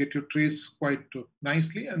that you get your trace quite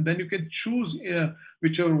nicely. And then you can choose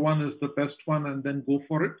whichever one is the best one and then go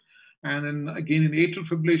for it. And then again, in atrial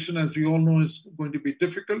fibrillation, as we all know, is going to be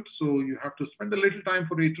difficult. So you have to spend a little time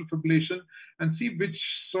for atrial fibrillation and see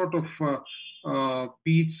which sort of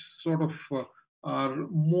beats sort of are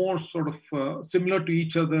more sort of similar to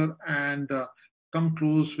each other, and come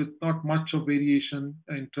close with not much of variation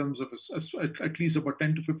in terms of at least about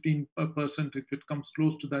 10 to 15%. If it comes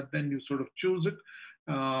close to that, then you sort of choose it.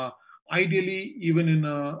 Ideally, even in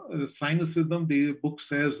a sinus rhythm, the book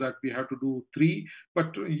says that we have to do 3,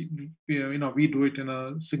 but we do it in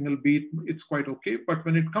a single beat. It's quite okay. But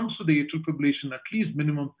when it comes to the atrial fibrillation, at least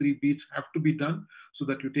minimum 3 beats have to be done, so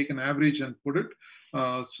that you take an average and put it.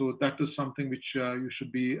 So that is something which you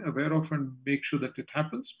should be aware of and make sure that it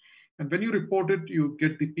happens. And when you report it, you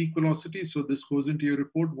get the peak velocity. So this goes into your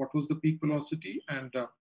report. What was the peak velocity and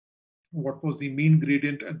what was the mean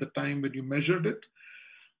gradient at the time when you measured it?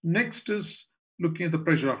 Next is looking at the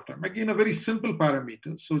pressure off time. Again, a very simple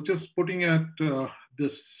parameter. So just putting at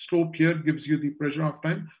this slope here gives you the pressure off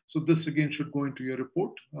time. So this again should go into your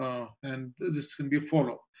report, and this can be a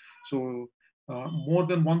follow-up. So more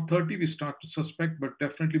than 130, we start to suspect, but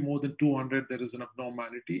definitely more than 200, there is an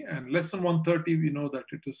abnormality. And less than 130, we know that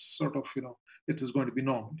it is sort of, it is going to be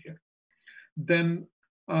normal here. Then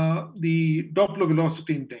the Doppler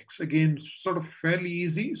velocity index, again, sort of fairly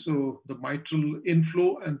easy. So the mitral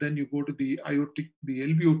inflow, and then you go to the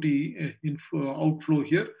LVOT inflow, outflow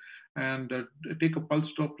here, and take a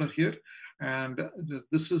pulse Doppler here. And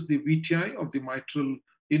this is the VTI of the mitral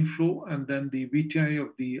inflow, and then the VTI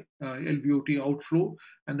of the LVOT outflow,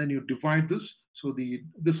 and then you divide this. So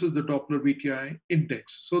this is the Doppler VTI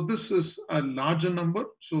index. So this is a larger number.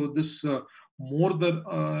 So this more the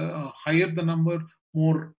higher the number,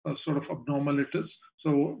 more sort of abnormal it is.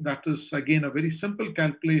 So that is again a very simple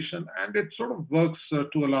calculation, and it sort of works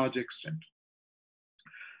to a large extent.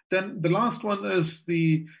 Then the last one is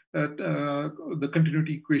the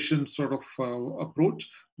continuity equation sort of approach,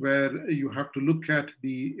 where you have to look at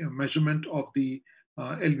the measurement of the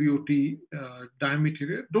LVOT diameter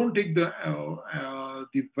here. Don't take the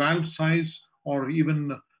valve size or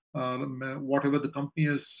even whatever the company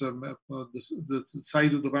has, the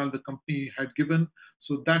size of the valve the company had given.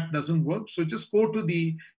 So that doesn't work. So just go to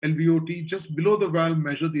the LVOT, just below the valve,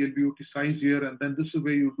 measure the LVOT size here, and then this is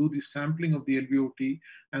where you do the sampling of the LVOT,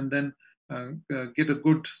 and then get a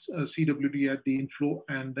good CWD at the inflow,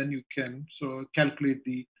 and then you can calculate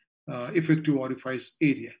the effective orifice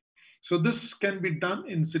area. So this can be done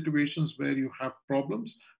in situations where you have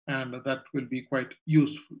problems, and that will be quite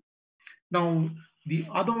useful. Now, the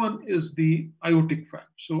other one is the aortic valve.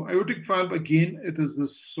 So aortic valve, again, it is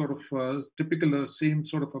this sort of typical same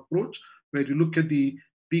sort of approach, where you look at the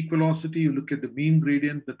peak velocity, you look at the mean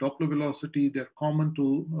gradient, the Doppler velocity. They're common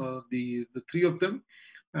to the 3 of them,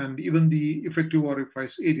 and even the effective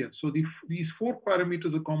orifice area. So these 4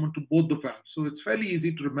 parameters are common to both the valves. So it's fairly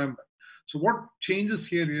easy to remember. So what changes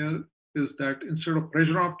here is that instead of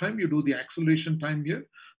pressure off time, you do the acceleration time here.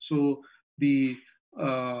 So the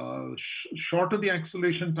shorter the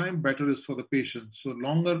acceleration time, better is for the patient. So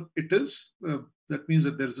longer it is, that means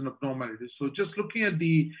that there is an abnormality. So just looking at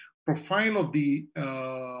the profile of the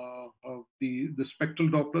spectral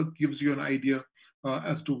Doppler gives you an idea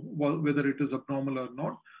as to whether it is abnormal or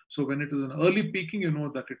not. So when it is an early peaking, you know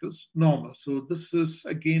that it is normal. So this is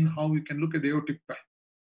again how we can look at the aortic valve.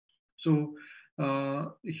 So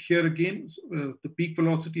here again, the peak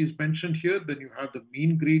velocity is mentioned here. Then you have the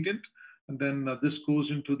mean gradient, and then this goes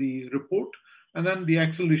into the report. And then the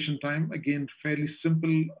acceleration time, again, fairly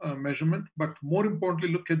simple measurement, but more importantly,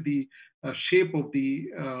 look at the shape of the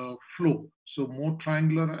flow. So more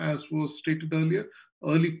triangular, as was stated earlier,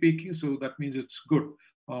 early peaking, so that means it's good.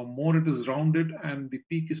 More it is rounded and the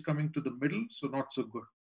peak is coming to the middle, so not so good.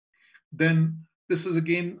 Then this is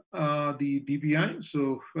again the DVI,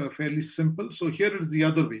 so fairly simple. So here it is the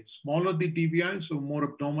other way. Smaller the DVI, so more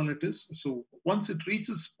abnormal it is. So once it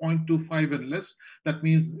reaches 0.25 and less, that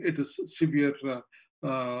means it is severe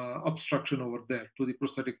obstruction over there to the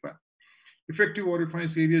prosthetic valve. Effective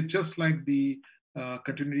orifice area, just like the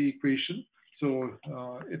continuity equation. So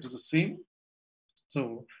it is the same.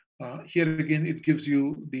 So here again, it gives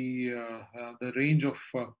you the range of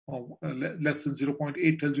less than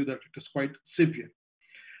 0.8 tells you that it is quite severe.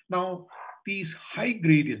 Now, these high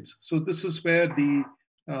gradients, so this is where the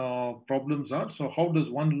problems are. So how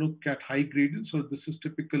does one look at high gradients? So this is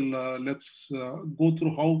typical. Let's go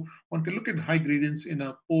through how one can look at high gradients in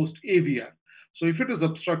a post-AVR. So if it is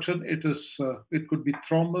obstruction, it could be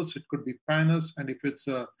thrombus, it could be pannus, and if it's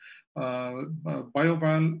a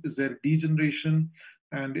biovalve, is there degeneration?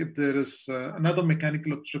 And if there is another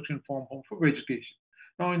mechanical obstruction form for vegetation.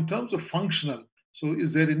 Now, in terms of functional, so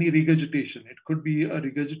is there any regurgitation? It could be a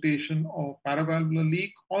regurgitation or paravalvular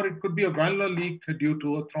leak, or it could be a valvular leak due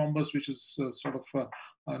to a thrombus, which is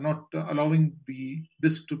not allowing the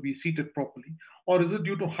disc to be seated properly. Or is it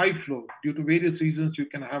due to high flow? Due to various reasons, you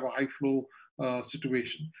can have a high flow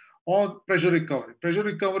situation. Or pressure recovery. Pressure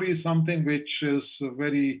recovery is something which is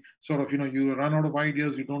very sort of, you run out of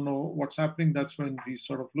ideas, you don't know what's happening. That's when we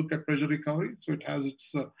sort of look at pressure recovery. So it has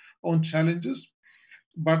its own challenges.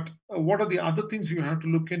 But what are the other things you have to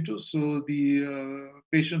look into? So the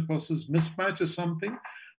patient process mismatch is something,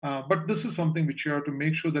 but this is something which you have to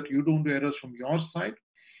make sure that you don't do errors from your side.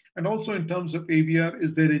 And also in terms of AVR,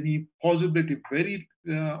 is there any possibility, very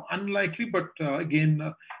unlikely, but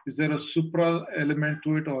again, is there a supra element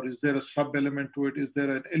to it, or is there a sub element to it? Is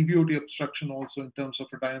there an LVOT obstruction also in terms of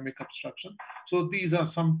a dynamic obstruction? So these are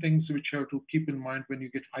some things which you have to keep in mind when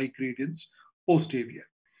you get high gradients post AVR.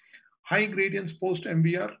 High gradients post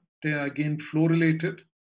MVR, they are again flow related,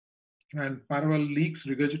 and parallel leaks,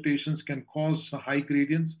 regurgitations can cause high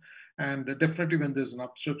gradients, and definitely when there's an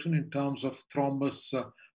obstruction in terms of thrombus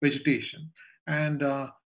vegetation. And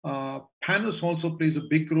Panus also plays a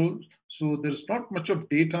big role. So there's not much of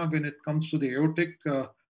data when it comes to the aortic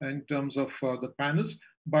in terms of the Panus,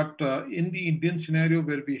 but in the Indian scenario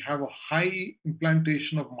where we have a high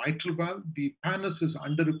implantation of mitral valve, the Panus is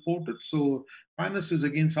underreported. So Panus is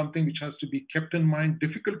again something which has to be kept in mind,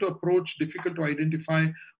 difficult to approach, difficult to identify,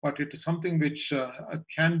 but it is something which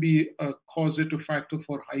can be a causative factor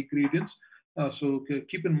for high gradients. So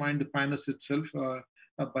keep in mind the Panus itself.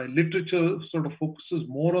 By literature sort of focuses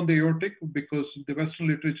more on the aortic, because the Western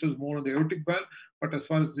literature is more on the aortic valve. But as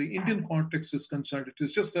far as the Indian context is concerned, it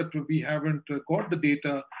is just that we haven't got the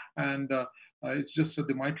data, and it's just that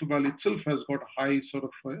the mitral valve itself has got a high sort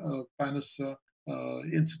of Panus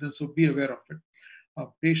incidence, so be aware of it.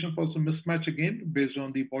 Patient person mismatch again based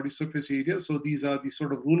on the body surface area. So these are the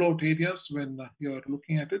sort of rule out areas when you're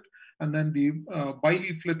looking at it. And then the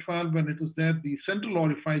bileaflet valve, when it is there, the central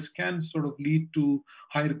orifice can sort of lead to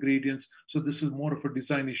higher gradients. So this is more of a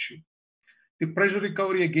design issue. The pressure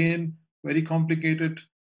recovery, again, very complicated.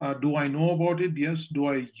 Do I know about it? Yes. Do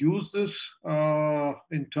I use this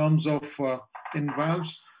in terms of in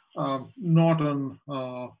valves? Not on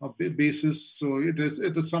a basis. So it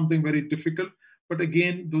is something very difficult. But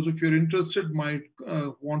again, those of you who are interested might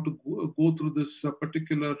want to go through this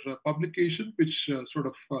particular publication, which sort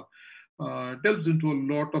of delves into a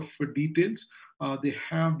lot of details. They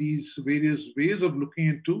have these various ways of looking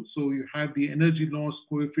into. So you have the energy loss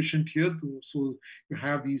coefficient here. So you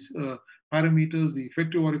have these parameters, the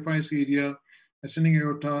effective orifice area, ascending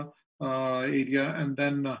aorta area, and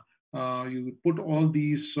then you put all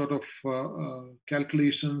these sort of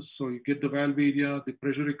calculations. So you get the valve area, the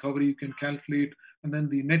pressure recovery you can calculate, and then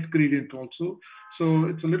the net gradient also. So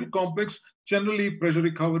it's a little complex. Generally, pressure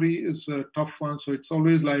recovery is a tough one. So it's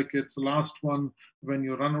always like it's the last one when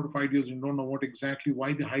you run out of ideas, you don't know what exactly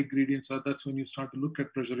why the high gradients are. That's when you start to look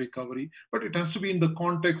at pressure recovery. But it has to be in the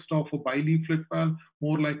context of a bileaflet valve,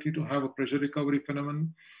 more likely to have a pressure recovery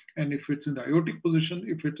phenomenon. And if it's in the aortic position,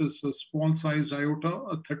 if it is a small sized aorta,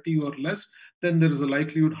 a 30 or less, then there is a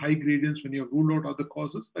likelihood high gradients when you rule out other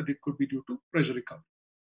causes that it could be due to pressure recovery.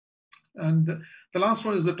 And the last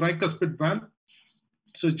one is the tricuspid valve.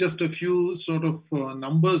 So just a few sort of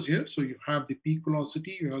numbers here. So you have the peak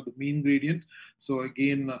velocity, you have the mean gradient. So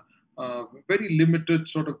again, very limited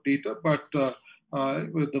sort of data, but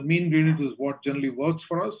the mean gradient is what generally works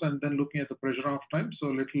for us. And then looking at the pressure off time, so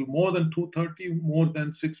a little more than 230, more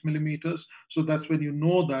than 6 millimeters. So that's when you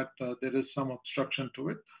know that there is some obstruction to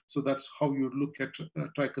it. So that's how you look at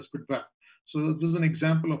tricuspid valve. So this is an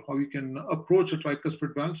example of how you can approach a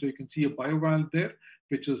tricuspid valve. So you can see a bivalve there,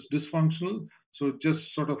 which is dysfunctional. So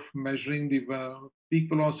just sort of measuring the peak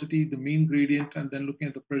velocity, the mean gradient, and then looking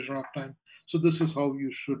at the pressure off time. So this is how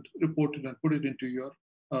you should report it and put it into your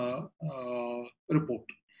report.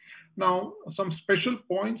 Now, some special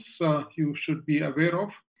points you should be aware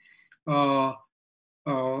of.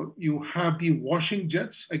 You have the washing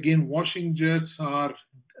jets. Again, washing jets are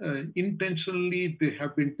intentionally, they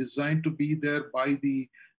have been designed to be there by the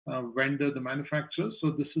vendor, the manufacturer. So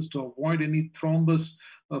this is to avoid any thrombus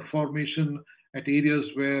formation at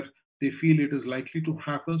areas where they feel it is likely to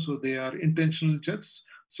happen. So they are intentional jets.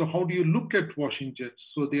 So how do you look at washing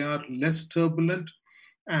jets? So they are less turbulent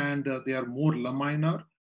and they are more laminar.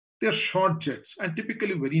 They're short jets and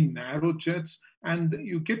typically very narrow jets. And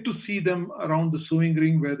you get to see them around the sewing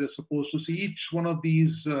ring where they're supposed to see each one of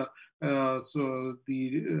these. So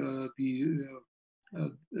the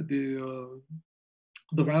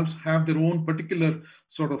valves have their own particular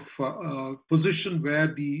sort of position where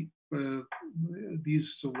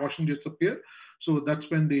these washing jets appear. So that's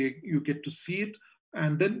when you get to see it.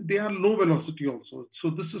 And then they are low velocity also. So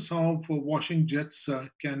this is how washing jets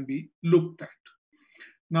can be looked at.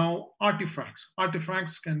 Now, artifacts.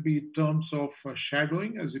 Artifacts can be in terms of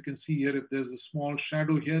shadowing. As you can see here, if there's a small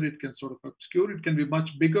shadow here, it can sort of obscure. It can be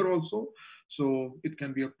much bigger also, so it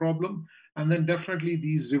can be a problem. And then definitely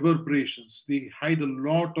these reverberations. They hide a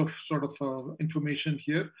lot of sort of information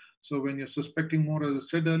here. So when you're suspecting more, as I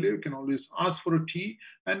said earlier, you can always ask for a T,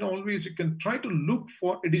 and always you can try to look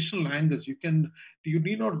for additional angles. You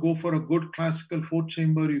need not go for a good classical fourth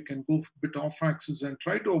chamber. You can go a bit off axis and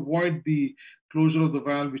try to avoid the closure of the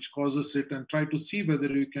valve which causes it, and try to see whether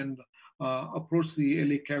you can approach the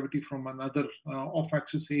LA cavity from another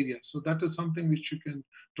off-axis area. So that is something which you can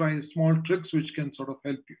try, small tricks which can sort of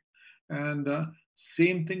help you. And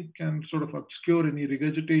same thing can sort of obscure any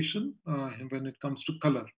regurgitation when it comes to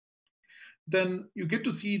color. Then you get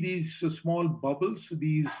to see these small bubbles,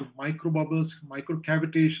 these micro bubbles, micro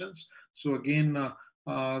cavitations. So again,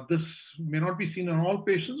 this may not be seen in all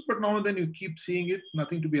patients, but now and then you keep seeing it,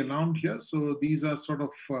 nothing to be alarmed here. So these are sort of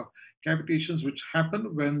cavitations which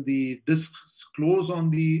happen when the discs close on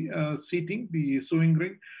the seating, the sewing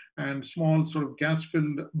ring, and small sort of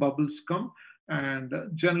gas-filled bubbles come. And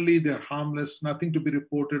generally they're harmless, nothing to be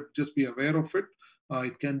reported, just be aware of it.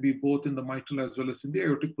 It can be both in the mitral as well as in the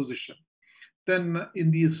aortic position. Then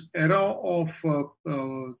in this era of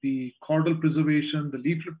the caudal preservation, the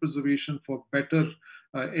leaflet preservation for better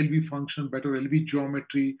LV function, better LV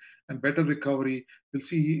geometry, and better recovery, you'll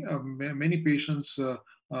see many patients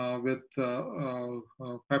with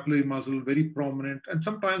papillary muzzle very prominent. And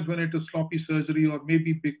sometimes when it is sloppy surgery, or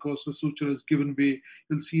maybe because the suture is given way,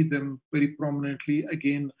 you'll see them very prominently.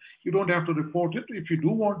 Again, you don't have to report it. If you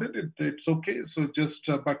do want it, it's okay. So just,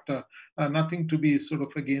 but nothing to be sort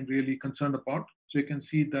of, again, really concerned about. So you can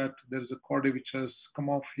see that there's a chordae which has come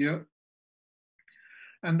off here.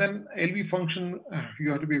 And then LV function,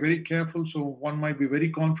 you have to be very careful. So one might be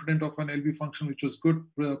very confident of an LV function, which was good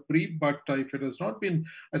pre, but if it has not been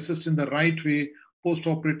assessed in the right way,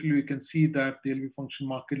 post-operatively, you can see that the LV function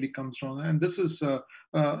markedly comes down. And this is, now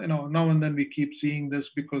and then we keep seeing this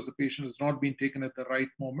because the patient has not been taken at the right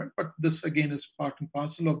moment. But this, again, is part and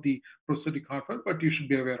parcel of the prosthetic heart valve, but you should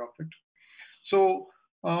be aware of it. So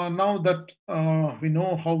now that we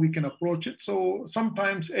know how we can approach it, so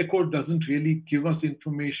sometimes echo doesn't really give us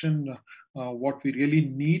information what we really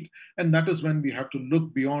need, and that is when we have to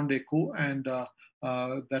look beyond echo, and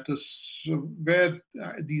that is where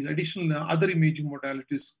these additional other imaging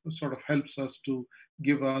modalities sort of helps us to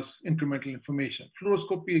give us incremental information.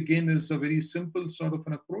 Fluoroscopy, again, is a very simple sort of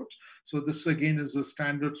an approach. So this, again, is a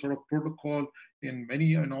standard sort of protocol in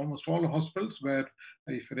almost all hospitals, where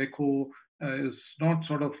if an echo is not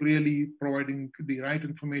sort of really providing the right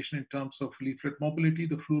information in terms of leaflet mobility,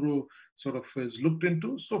 the fluoro sort of is looked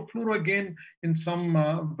into. So fluoro, again, in some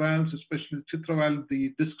valves, especially the Chitra valve,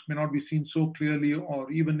 the discs may not be seen so clearly,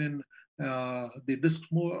 or even in the disc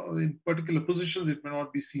in particular positions, it may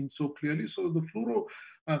not be seen so clearly. So the fluoro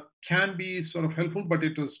can be sort of helpful, but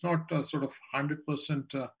it is not sort of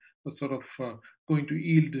 100% going to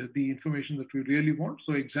yield the information that we really want.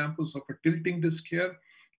 So examples of a tilting disc here,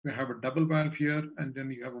 we have a double valve here, and then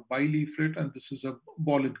you have a bileaflet, and this is a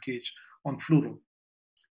ball and cage on fluoro.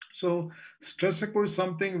 So stress echo is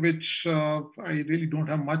something which I really don't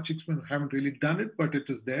have much experience, haven't really done it, but it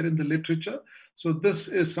is there in the literature. So this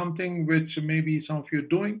is something which maybe some of you are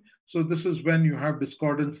doing. So this is when you have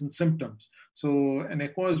discordance in symptoms. So an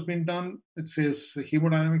echo has been done, it says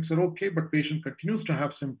hemodynamics are okay, but patient continues to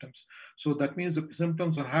have symptoms. So that means the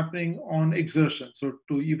symptoms are happening on exertion. So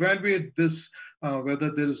to evaluate this,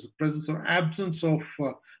 whether there is presence or absence of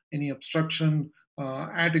any obstruction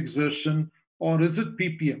at exertion, or is it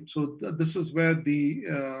PPM? So this is where the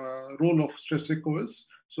role of stress echo is.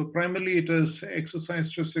 So primarily it is exercise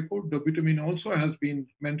stress echo. Dobutamine also has been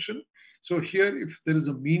mentioned. So here, if there is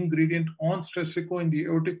a mean gradient on stress echo in the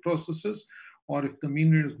aortic processes, or if the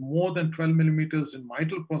mean gradient is more than 12 millimeters in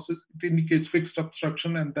mitral process, it indicates fixed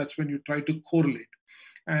obstruction, and that's when you try to correlate.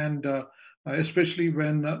 And especially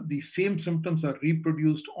when the same symptoms are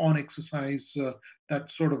reproduced on exercise, that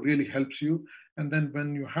sort of really helps you. And then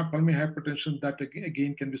when you have pulmonary hypertension, that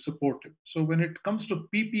again can be supportive. So when it comes to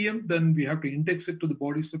PPM, then we have to index it to the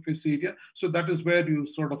body surface area. So that is where you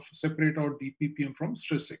sort of separate out the PPM from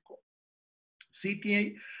stress echo.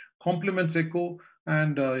 CTA complements echo,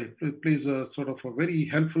 and it plays a sort of a very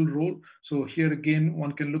helpful role. So here again,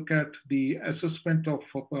 one can look at the assessment of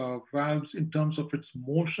valves in terms of its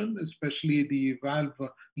motion, especially the valve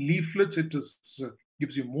leaflets. It is,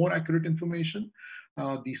 gives you more accurate information.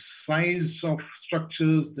 The size of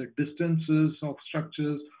structures, the distances of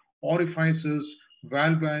structures, orifices,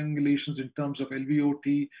 valve angulations in terms of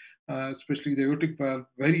LVOT, especially the aortic valve,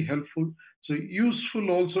 very helpful. So useful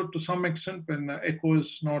also to some extent when echo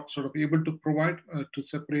is not sort of able to provide to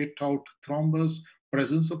separate out thrombus,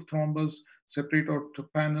 presence of thrombus, separate out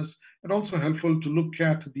pannus, and also helpful to look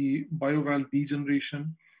at the biovalve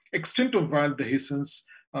degeneration, extent of valve dehiscence.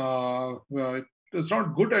 It's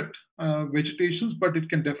not good at vegetations, but it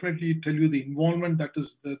can definitely tell you the involvement that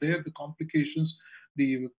is there, the complications,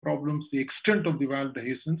 the problems, the extent of the valve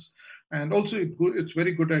dehiscence. And also it's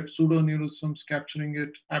very good at pseudoaneurysms, capturing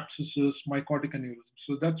it, abscesses, myocardic aneurysms.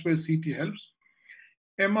 So that's where CT helps.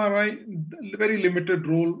 MRI, very limited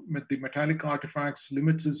role with the metallic artifacts,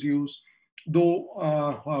 limits its use, though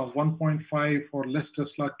 1.5 or less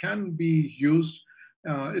Tesla can be used.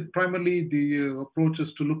 It primarily, the approach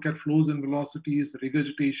is to look at flows and velocities, the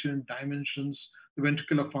regurgitation, dimensions, the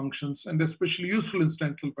ventricular functions, and especially useful in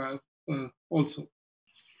stental valve also.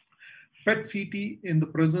 PET CT in the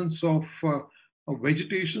presence of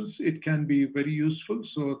vegetations, it can be very useful.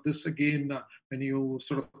 So this again, when you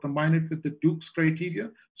sort of combine it with the Duke's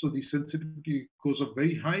criteria, so the sensitivity goes up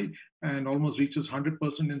very high and almost reaches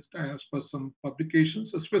 100% as per some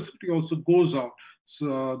publications. The specificity also goes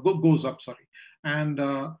up, sorry. And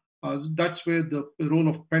that's where the role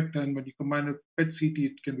of PET, and when you combine it with PET CT,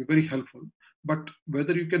 it can be very helpful. But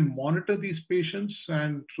whether you can monitor these patients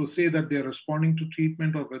and to say that they're responding to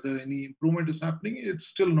treatment or whether any improvement is happening, it's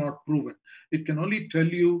still not proven. It can only tell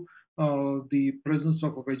you the presence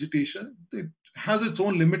of a vegetation. It has its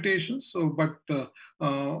own limitations, so, but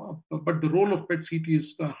the role of PET CT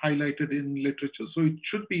is highlighted in literature. So it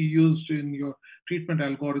should be used in your treatment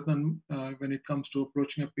algorithm when it comes to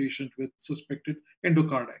approaching a patient with suspected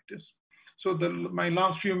endocarditis. So my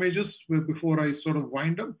last few images before I sort of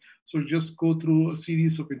wind up. So just go through a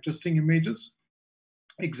series of interesting images,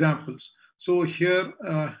 examples. So here,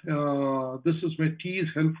 this is where T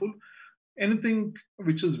is helpful. Anything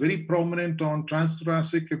which is very prominent on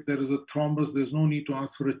transthoracic, if there is a thrombus, there's no need to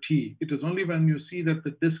ask for a T. It is only when you see that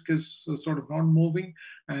the disc is sort of not moving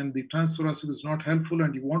and the transthoracic is not helpful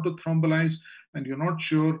and you want to thrombolize and you're not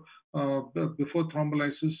sure before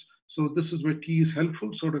thrombolysis. So this is where T is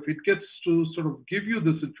helpful. So if it gets to sort of give you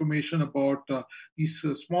this information about these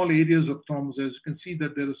small areas of thrombus, as you can see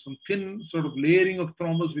that there is some thin sort of layering of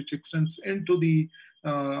thrombus which extends into the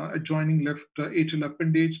adjoining left atrial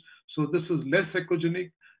appendage. So this is less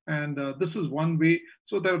echogenic, and this is one way.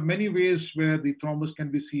 So there are many ways where the thrombus can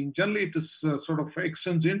be seen. Generally, it is sort of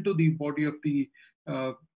extends into the body of the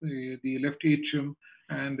left atrium,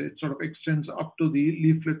 and it sort of extends up to the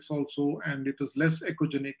leaflets also, and it is less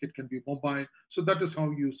echogenic. It can be mobile. So that is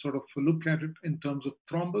how you sort of look at it in terms of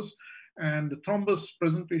thrombus. And the thrombus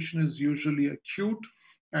presentation is usually acute,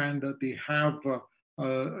 and they have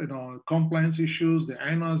compliance issues. The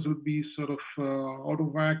INRs would be sort of out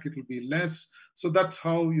of whack. It will be less. So that's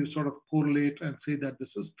how you sort of correlate and say that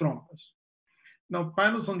this is thrombus. Now,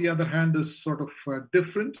 pannus, on the other hand, is sort of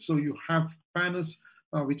different. So you have pannus,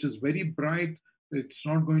 which is very bright. It's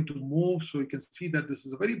not going to move. So you can see that this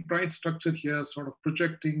is a very bright structure here, sort of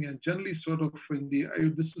projecting, and generally sort of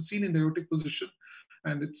this is seen in the aortic position.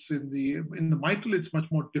 And it's in the mitral, it's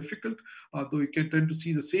much more difficult, though you can tend to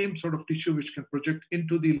see the same sort of tissue which can project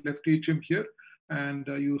into the left atrium here. And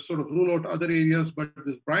you sort of rule out other areas, but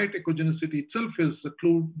this bright echogenicity itself is a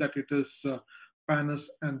clue that it is pannus.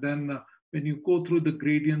 And then when you go through the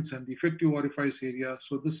gradients and the effective orifice area,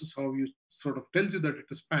 so this is how you sort of tells you that it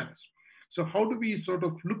is pannus. So how do we sort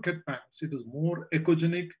of look at pannus? It is more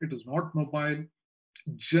echogenic, it is not mobile,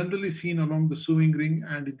 generally seen along the sewing ring,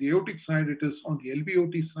 and in the aortic side, it is on the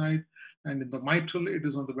LVOT side, and in the mitral, it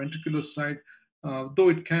is on the ventricular side, though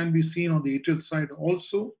it can be seen on the atrial side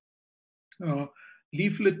also.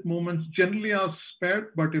 Leaflet movements generally are spared,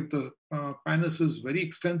 but if the pannus is very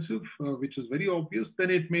extensive, which is very obvious, then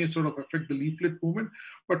it may sort of affect the leaflet movement,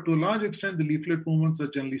 but to a large extent, the leaflet movements are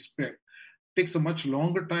generally spared. It takes a much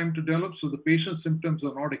longer time to develop, so the patient's symptoms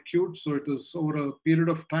are not acute, so it is over a period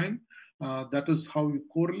of time. That is how you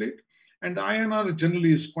correlate. And the INR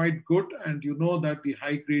generally is quite good, and you know that the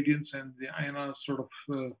high gradients and the INR sort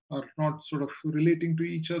of are not sort of relating to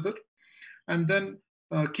each other. And then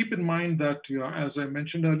keep in mind that, as I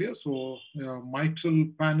mentioned earlier, so mitral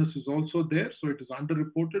pannus is also there, so it is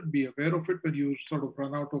underreported. Be aware of it when you sort of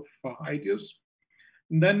run out of ideas.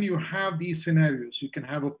 And then you have these scenarios. You can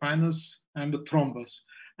have a pannus and a thrombus.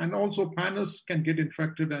 And also pannus can get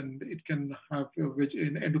infected and it can have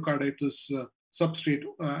endocarditis substrate.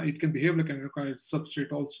 It can behave like an endocarditis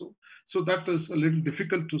substrate also. So that is a little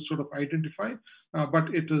difficult to sort of identify,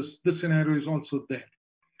 but this scenario is also there.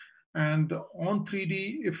 And on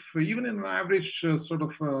 3D, if even in an average sort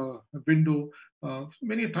of window,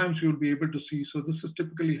 Many times you'll be able to see. So this is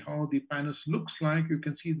typically how the pannus looks like. You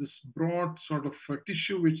can see this broad sort of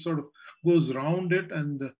tissue which sort of goes around it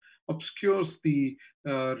and obscures the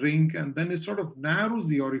ring, and then it sort of narrows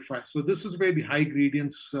the orifice. So this is where the high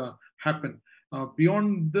gradients happen.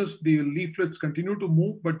 Beyond this, the leaflets continue to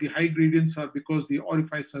move, but the high gradients are because the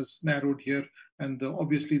orifice has narrowed here, and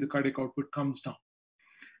obviously the cardiac output comes down.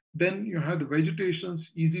 Then you have the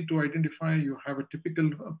vegetations, easy to identify. You have a typical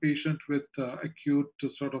patient with acute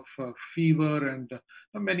sort of fever and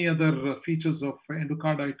many other features of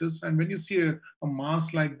endocarditis. And when you see a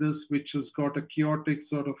mass like this, which has got a chaotic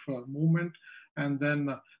sort of movement, and then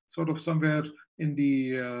sort of somewhere in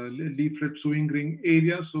the leaflet sewing ring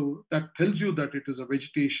area, so that tells you that it is a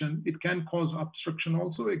vegetation. It can cause obstruction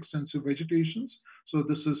also, extensive vegetations. So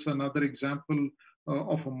this is another example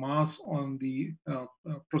of a mass on the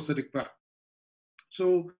prosthetic valve.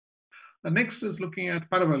 So next is looking at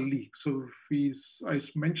paravalve leak. So I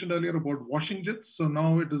mentioned earlier about washing jets. So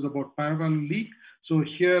now it is about paravalve leak. So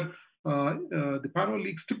here the paravalve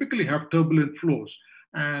leaks typically have turbulent flows,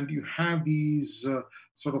 and you have these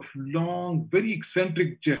sort of long, very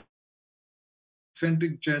eccentric jets.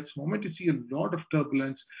 The moment you see a lot of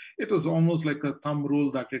turbulence, it is almost like a thumb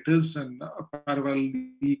rule that it is a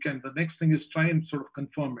paravalve leak, and the next thing is try and sort of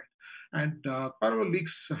confirm it. And paravalve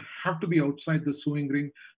leaks have to be outside the sewing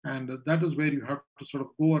ring, and that is where you have to sort of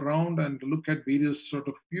go around and look at various sort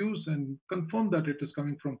of views and confirm that it is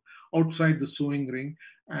coming from outside the sewing ring,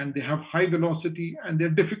 and they have high velocity and they're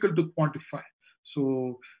difficult to quantify.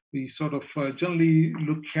 So we sort of generally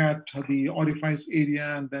look at the orifice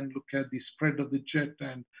area and then look at the spread of the jet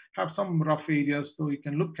and have some rough areas. So you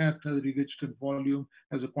can look at the regurgitant volume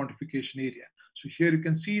as a quantification area. So here you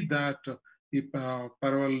can see that the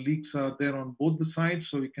paravalve leaks are there on both the sides.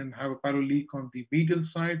 So you can have a paravalve leak on the medial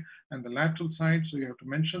side and the lateral side. So you have to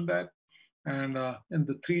mention that. And in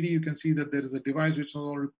the 3D, you can see that there is a device which is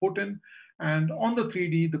already put in. And on the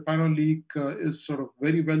 3D, the paravalve leak is sort of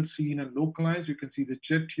very well seen and localized. You can see the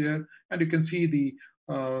jet here, and you can see the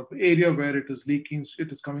area where it is leaking.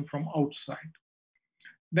 It is coming from outside.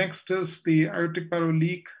 Next is the aortic paravalve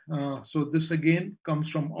leak. So this again comes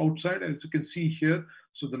from outside, as you can see here.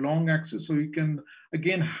 So the long axis. So you can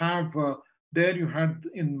again have there you had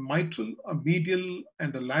in mitral, a medial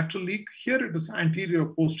and a lateral leak. Here it is anterior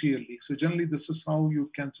or posterior leak. So generally this is how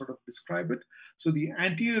you can sort of describe it. So the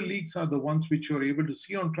anterior leaks are the ones which you are able to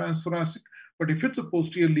see on transthoracic. But if it's a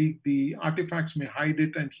posterior leak, the artifacts may hide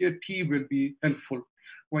it, and here T will be helpful,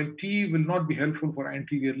 while T will not be helpful for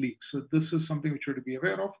anterior leaks. So this is something which you have to be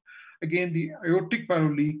aware of. Again, the aortic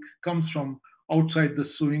paravalve leak comes from outside the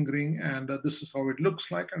sewing ring, and this is how it looks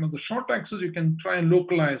like. And on the short axis, you can try and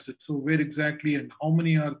localize it. So where exactly and how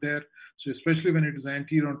many are there? So especially when it is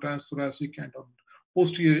anterior on transthoracic and on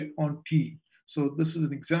posterior on T. So this is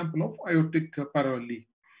an example of aortic paravalve leak.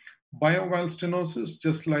 Biovalve stenosis,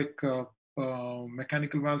 just like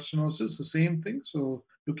mechanical valve stenosis, the same thing. So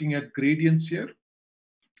looking at gradients here.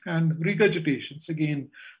 And regurgitations, again,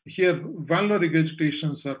 here valvular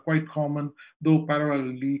regurgitations are quite common, though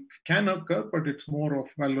paravalve leak can occur, but it's more of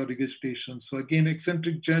valvular regurgitation. So again,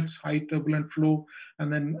 eccentric jets, high turbulent flow,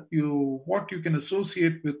 and then what you can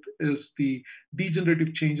associate with is the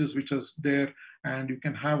degenerative changes which is there, and you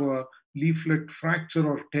can have a leaflet fracture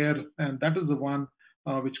or tear, and that is the one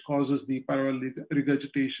which causes the paravalve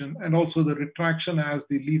regurgitation, and also the retraction as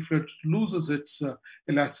the leaflet loses its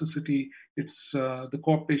elasticity. The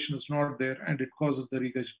coaptation is not there, and it causes the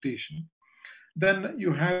regurgitation. Then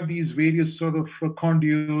you have these various sort of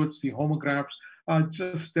conduits, the homographs.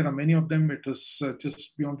 There are many of them. It is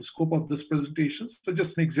just beyond the scope of this presentation. So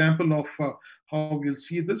just an example of how we'll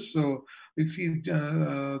see this. So we'll see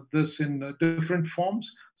this in different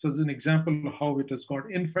forms. So there's an example of how it has got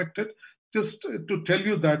infected. Just to tell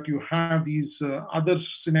you that you have these other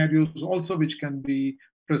scenarios also which can be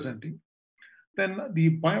presenting. Then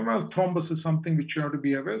the biovalve thrombus is something which you have to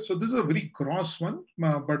be aware. So this is a very gross one,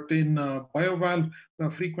 but in biovalve,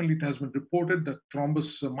 frequently it has been reported that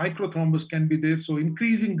thrombus, microthrombus can be there. So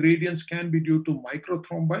increasing gradients can be due to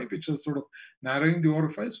microthrombi, which are sort of narrowing the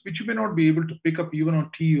orifice, which you may not be able to pick up even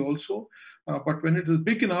on T also. But when it is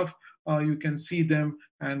big enough, you can see them,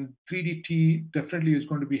 and 3DT definitely is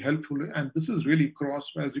going to be helpful. And this is really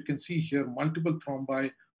gross, as you can see here, multiple thrombi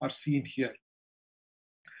are seen here.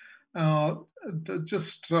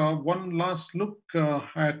 Just one last look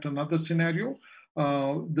at another scenario.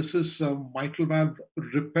 This is mitral valve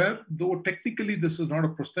repair, though technically this is not a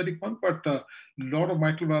prosthetic one, but a lot of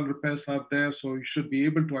mitral valve repairs are there, so you should be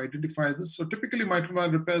able to identify this. So typically mitral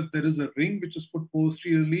valve repairs, there is a ring which is put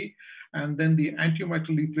posteriorly, and then the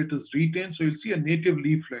anteromitral leaflet is retained. So you'll see a native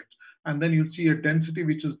leaflet. and then you'll see a density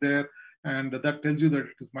which is there, and that tells you that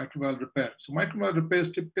it is mitral valve repair. So mitral valve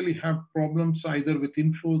repairs typically have problems either with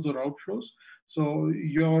inflows or outflows. So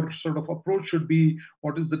your sort of approach should be,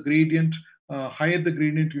 what is the gradient? Higher the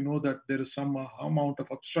gradient, you know that there is some amount of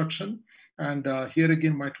obstruction. And here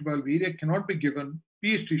again, mitral valve area cannot be given,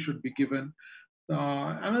 PHT should be given.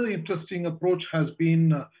 Another interesting approach has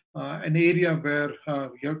been an area where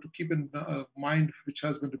you have to keep in mind, which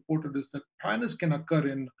has been reported, is that pannus can occur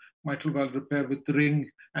in mitral valve repair with ring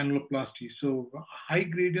annuloplasty. So high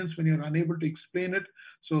gradients when you're unable to explain it.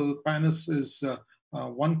 So pannus is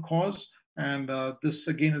one cause. And this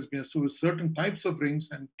again has been, so with certain types of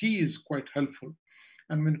rings, and T is quite helpful.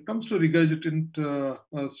 And when it comes to regurgitant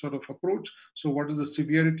sort of approach, so what is the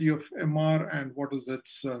severity of MR and what is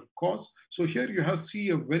its cause? So here you have see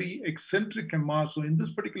a very eccentric MR. So in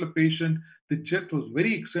this particular patient, the jet was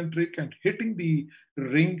very eccentric and hitting the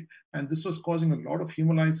ring, and this was causing a lot of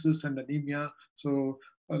hemolysis and anemia. So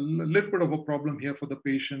a little bit of a problem here for the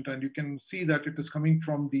patient, and you can see that it is coming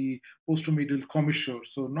from the posteromedial commissure.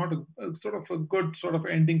 So not a sort of a good sort of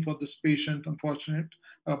ending for this patient, unfortunate,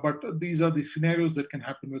 but these are the scenarios that can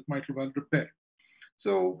happen with mitral valve repair.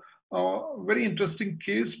 So very interesting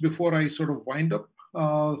case before I sort of wind up.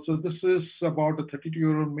 So this is about a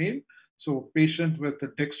 32-year-old male. So patient with a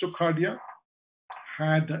dextrocardia,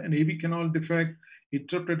 had an AV canal defect,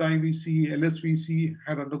 interrupted IVC, LSVC,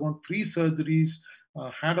 had undergone 3 surgeries,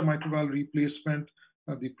 had a mitral valve replacement,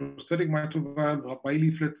 the prosthetic mitral valve, a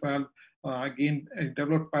bileaflet valve, again,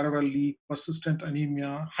 developed paravalve leak, persistent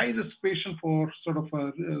anemia, high-risk patient for sort of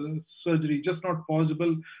a surgery, just not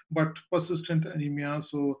possible, but persistent anemia.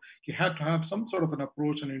 So he had to have some sort of an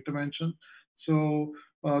approach and intervention. So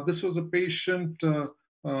this was a patient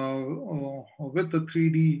with the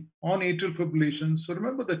 3D on atrial fibrillation. So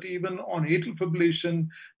remember that even on atrial fibrillation,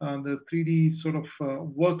 the 3D sort of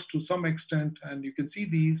works to some extent, and you can see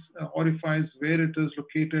these orifices where it is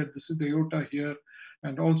located. This is the aorta here.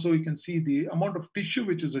 And also you can see the amount of tissue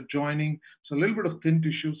which is adjoining, so a little bit of thin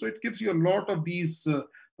tissue. So it gives you a lot of these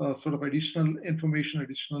sort of additional information,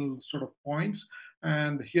 additional sort of points.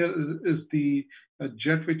 And here is the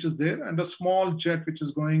jet which is there, and a small jet which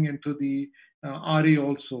is going into the RA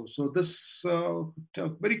also. So this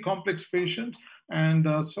very complex patient, and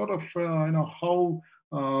sort of how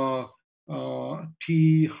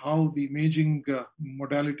how the imaging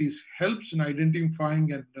modalities helps in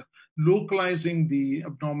identifying and localizing the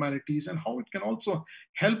abnormalities, and how it can also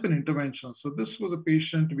help in intervention. So this was a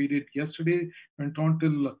patient we did yesterday, went on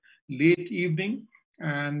till late evening,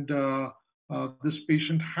 and this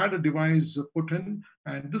patient had a device put in,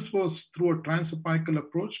 and this was through a transapical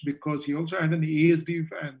approach because he also had an ASD,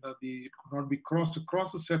 and it could not be crossed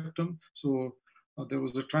across the septum. So there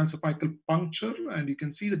was a transapical puncture, and you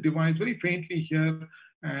can see the device very faintly here,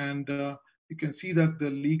 and you can see that the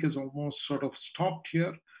leak is almost sort of stopped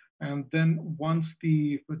here. And then once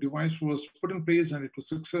the device was put in place and it was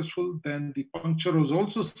successful, then the puncture was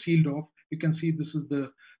also sealed off. You can see this is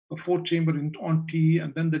the 4th chamber on T,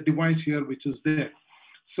 and then the device here, which is there.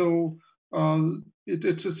 So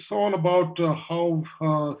it's all about how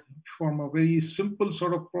from a very simple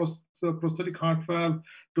sort of prosthetic heart valve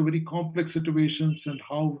to very complex situations, and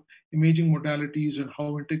how imaging modalities and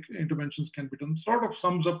how interventions can be done. Sort of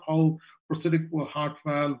sums up how prosthetic heart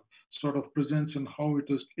valve sort of presents and how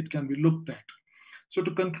it can be looked at. So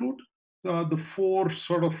to conclude, the 4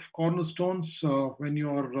 sort of cornerstones when you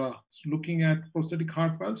are looking at prosthetic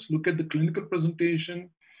heart valves: look at the clinical presentation,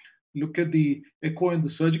 look at the echo and the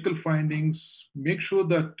surgical findings, make sure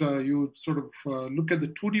that you sort of look at the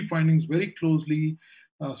 2D findings very closely,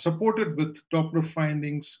 supported with Doppler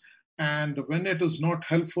findings. And when it is not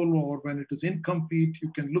helpful or when it is incomplete,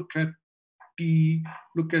 you can look at T,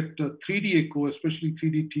 look at 3D echo, especially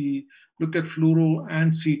 3DT, look at fluoro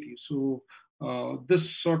and CT. So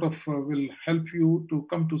this sort of will help you to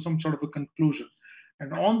come to some sort of a conclusion.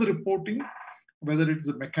 And on the reporting, whether it is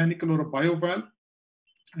a mechanical or a biovalve,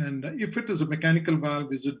 and if it is a mechanical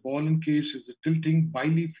valve, is it ball and cage, is it tilting,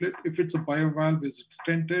 bileaflet? If it's a biovalve, is it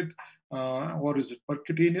stented or is it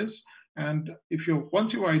percutaneous? And if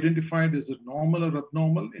once you've identified, is it normal or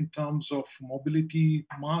abnormal in terms of mobility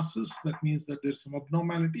masses, that means that there's some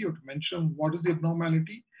abnormality. You have to mention what is the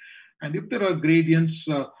abnormality. And if there are gradients,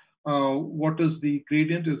 what is the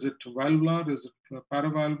gradient? Is it valvular? Is it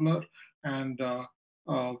paravalvular? And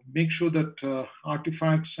make sure that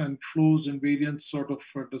artifacts and flows and variants sort of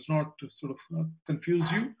does not sort of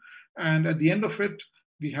confuse you. And at the end of it,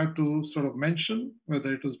 we have to sort of mention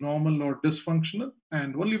whether it is normal or dysfunctional.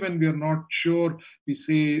 And only when we are not sure, we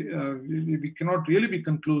say we cannot really be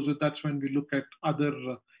conclusive. That's when we look at other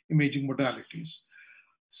imaging modalities.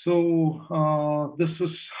 So this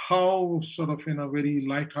is how, sort of in a very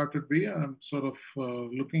light-hearted way, I'm sort of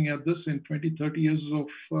looking at this in 20, 30 years of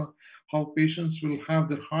how patients will have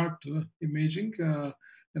their heart imaging.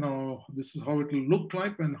 This is how it will look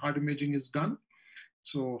like when heart imaging is done.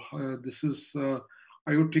 So this is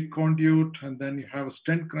aortic conduit, and then you have a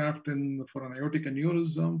stent graft for an aortic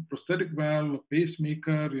aneurysm, prosthetic valve, a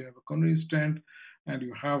pacemaker, you have a coronary stent, and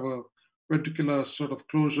you have a ventricular sort of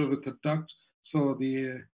closure with a duct. So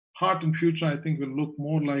the heart in future, I think, will look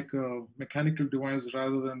more like a mechanical device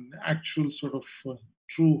rather than actual sort of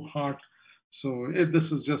true heart. So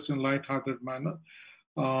this is just in a light-hearted manner.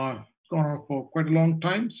 Gone on for quite a long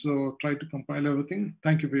time, so try to compile everything.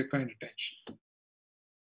 Thank you for your kind attention.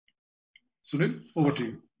 Sunil, over to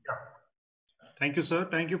you. Thank you, sir.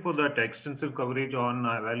 Thank you for that extensive coverage on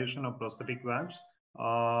evaluation of prosthetic valves.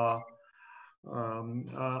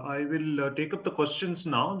 I will take up the questions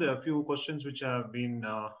now. There are a few questions which have been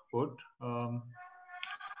put. So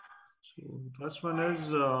the first one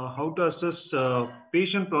is how to assess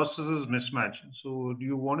patient processes mismatch. So do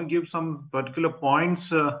you want to give some particular points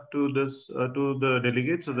to this to the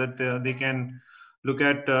delegates so that they can look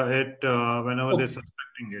at it whenever they're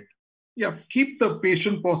suspecting it? Yeah, keep the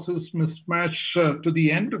patient process mismatch to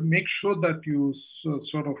the end. Make sure that you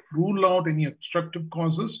sort of rule out any obstructive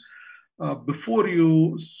causes before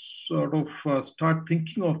you sort of start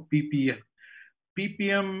thinking of PPM.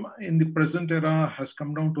 PPM in the present era has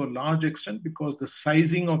come down to a large extent because the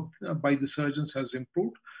sizing of by the surgeons has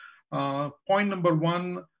improved. Point number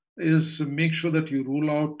one is make sure that you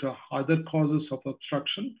rule out other causes of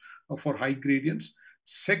obstruction for high gradients.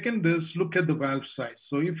 Second is look at the valve size.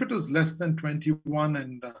 So if it is less than 21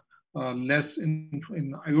 and less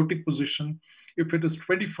in aortic position, if it is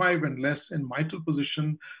 25 and less in mitral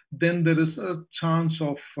position, then there is a chance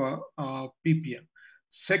of PPM.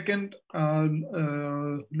 Second,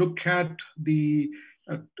 look at the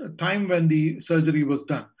time when the surgery was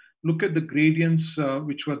done. Look at the gradients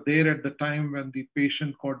which were there at the time when the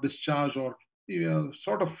patient got discharged, or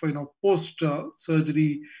sort of post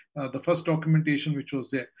surgery, the first documentation which was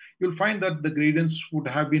there. You'll find that the gradients would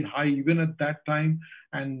have been high even at that time,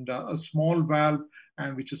 and a small valve,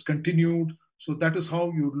 and which is continued. So that is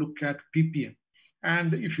how you look at PPM.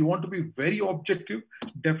 And if you want to be very objective,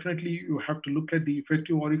 definitely you have to look at the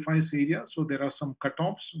effective orifice area. So there are some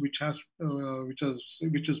cutoffs which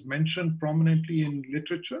is mentioned prominently in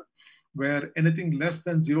literature, where anything less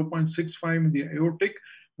than 0.65 in the aortic,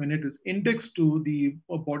 when it is indexed to the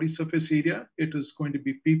body surface area, it is going to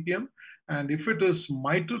be PPM. And if it is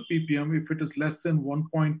mitral PPM, if it is less than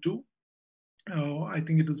 1.2, I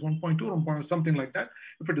think it is 1.2 or something like that.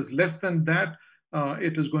 If it is less than that,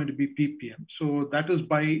 it is going to be PPM. So that is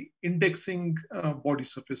by indexing body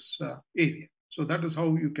surface area. So that is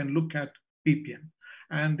how you can look at PPM.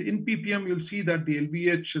 And in PPM, you'll see that the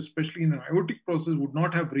LVH, especially in an aortic process, would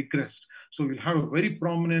not have regressed. So we'll have a very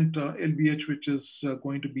prominent LVH, which is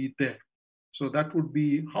going to be there. So that would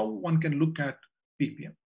be how one can look at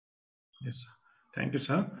PPM. Yes, thank you,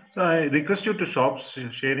 sir. So I request you to stop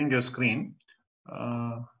sharing your screen.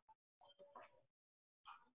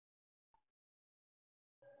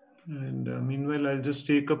 And meanwhile, I'll just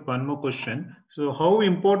take up one more question. So how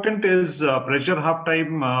important is pressure half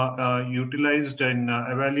time utilized in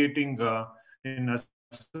evaluating in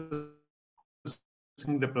assessing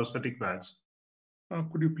the prosthetic valves?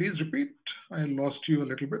 Could you please repeat? I lost you a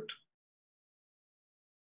little bit.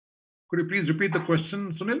 Could you please repeat the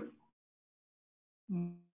question, Sunil?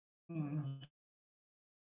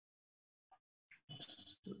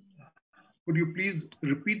 Could you please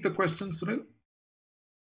repeat the question, Sunil?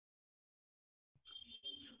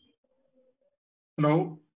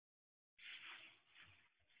 Hello?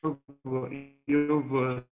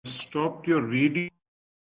 You've stopped your video.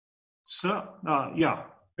 Sir, yeah.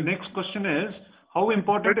 The next question is, how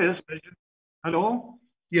important is pressure? Hello?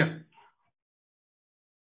 Yeah.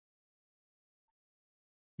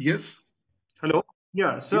 Yes. Hello?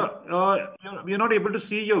 Yeah, sir, we're not able to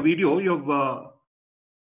see your video. You've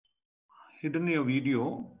hidden your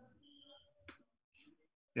video.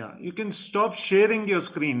 Yeah, you can stop sharing your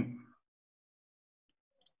screen.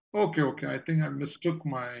 Okay. I think I mistook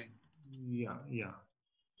my... Yeah.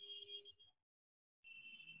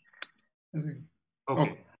 I think...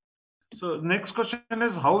 Okay. So next question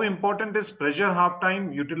is, how important is pressure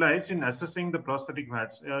halftime utilized in assessing the prosthetic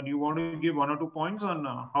valves? Do you want to give 1 or 2 points on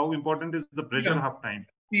how important is the pressure halftime?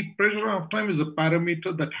 The pressure halftime is a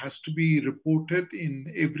parameter that has to be reported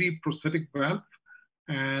in every prosthetic valve,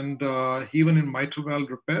 and even in mitral valve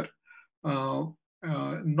repair,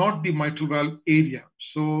 not the mitral valve area.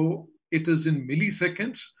 So it is in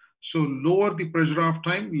milliseconds. So lower the pressure of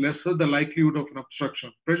time, lesser the likelihood of an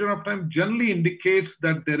obstruction. Pressure of time generally indicates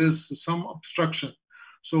that there is some obstruction.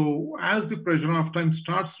 So as the pressure of time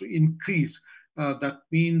starts to increase, that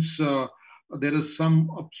means there is some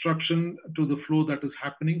obstruction to the flow that is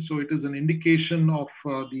happening. So it is an indication of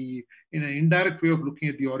in an indirect way of looking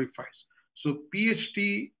at the orifice. So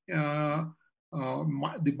PHT,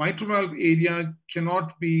 the mitral valve area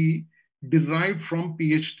cannot be derived from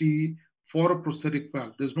PHT for a prosthetic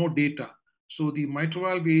valve. There's no data. So the mitral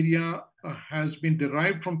valve area has been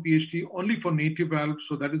derived from PHT only for native valves.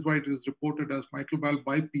 So that is why it is reported as mitral valve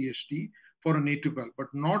by PHT for a native valve,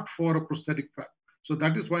 but not for a prosthetic valve. So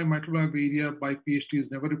that is why mitral valve area by PHT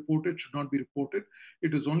is never reported, should not be reported.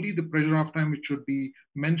 It is only the pressure of time which should be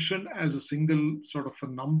mentioned as a single sort of a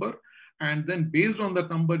number. And then based on that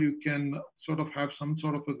number, you can sort of have some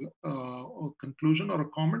sort of a conclusion or a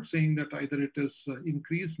comment saying that either it is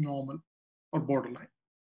increased, normal, or borderline.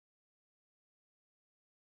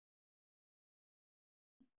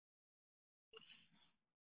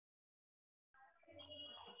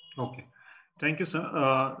 Okay. Thank you,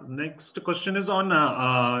 sir. Next question is on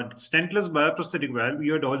stentless bioprosthetic valve.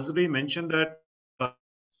 You had already mentioned that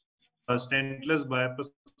stentless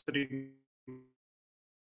bioprosthetic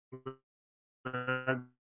valves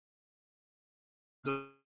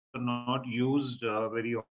are not used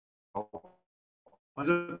very often.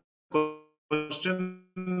 The question: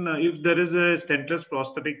 if there is a stentless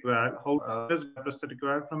prosthetic valve, how does prosthetic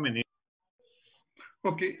valve from an?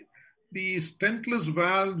 Okay. The stentless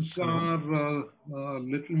valves are a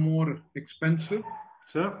little more expensive.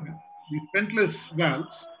 Sir? The stentless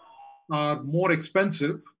valves are more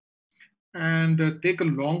expensive and take a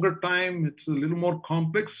longer time. It's a little more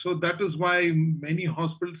complex. So that is why many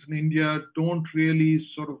hospitals in India don't really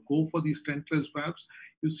sort of go for these stentless valves.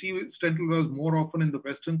 You see stentless valves more often in the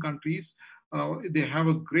Western countries. They have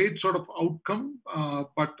a great sort of outcome,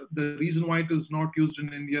 but the reason why it is not used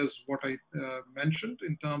in India is what I mentioned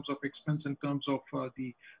in terms of expense, in terms of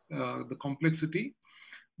the complexity.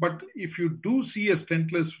 But if you do see a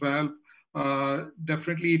stentless valve,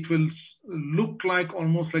 definitely it will look like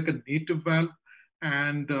almost like a native valve,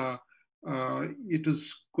 and it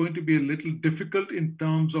is going to be a little difficult in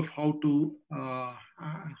terms of how to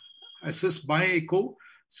assess by echo.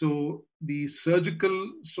 So the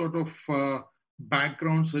surgical sort of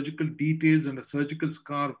background, surgical details, and a surgical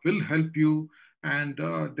scar will help you. And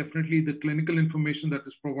definitely the clinical information that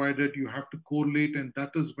is provided, you have to correlate, and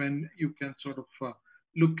that is when you can sort of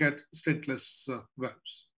look at stentless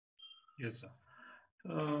valves. Yes, sir.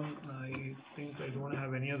 I think I don't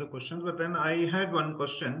have any other questions, but then I had one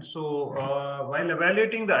question. So, while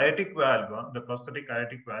evaluating the aortic valve, the prosthetic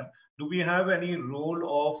aortic valve, do we have any role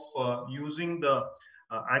of using the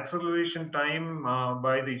acceleration time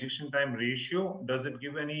by the ejection time ratio? Does it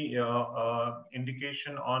give any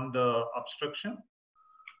indication on the obstruction?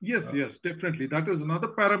 Yes, yes, definitely. That is another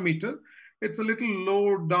parameter. It's a little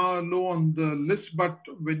low on the list, but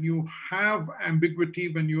when you have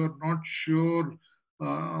ambiguity, when you are not sure,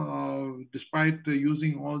 despite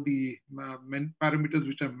using all the parameters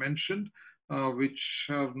which I mentioned, which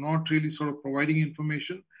are not really sort of providing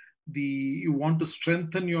information, you want to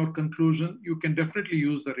strengthen your conclusion, you can definitely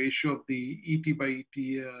use the ratio of the ET by ET,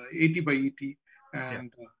 AT by ET,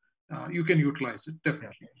 and you can utilize it,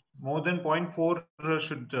 definitely. More than 0.4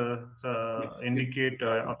 should indicate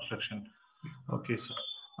obstruction. Okay, sir.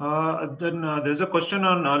 Then there's a question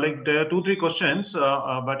on like there are 2-3 questions,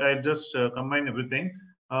 but I'll just combine everything.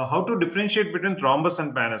 How to differentiate between thrombus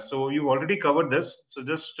and pannus? So you already covered this. So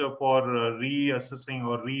just for reassessing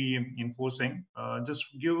or reinforcing, just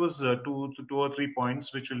give us two or three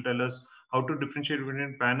points which will tell us how to differentiate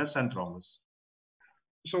between pannus and thrombus.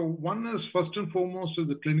 So one is first and foremost is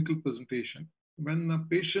the clinical presentation. When a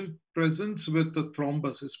patient presents with a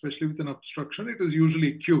thrombus, especially with an obstruction, it is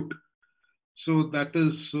usually acute. So that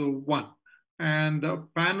is one. And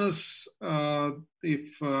pannus,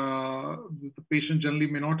 if the patient generally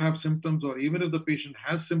may not have symptoms, or even if the patient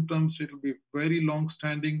has symptoms, it will be very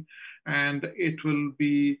long-standing, and it will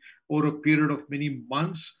be over a period of many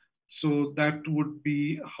months. So that would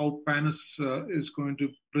be how pannus is going to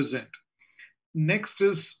present. Next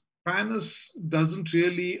is pannus doesn't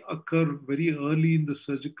really occur very early in the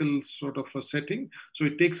surgical sort of a setting, so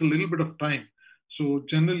it takes a little bit of time. So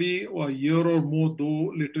generally a year or more,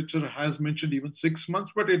 though literature has mentioned even 6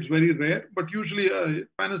 months, but it's very rare. But usually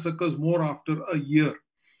pannus occurs more after a year,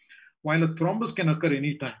 while a thrombus can occur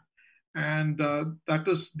anytime. And that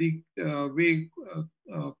is the way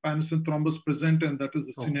pannus and thrombus present, and that is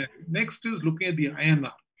the scenario. Next is looking at the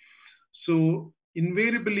INR. So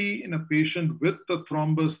invariably in a patient with the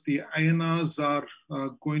thrombus, the INRs are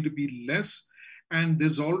going to be less, and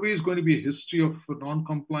there's always going to be a history of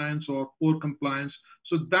non-compliance or poor compliance.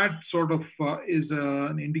 So that sort of is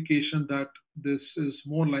an indication that this is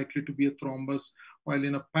more likely to be a thrombus, while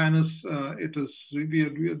in a pannus, it is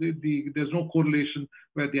there's no correlation,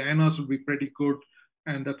 where the INRs will be pretty good,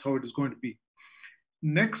 and that's how it is going to be.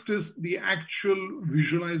 Next is the actual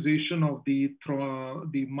visualization of the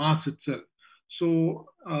mass itself. So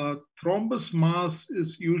thrombus mass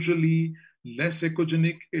is usually less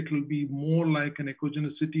echogenic. It will be more like an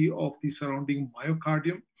echogenicity of the surrounding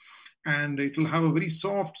myocardium, and it will have a very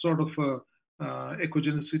soft sort of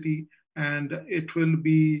echogenicity, and it will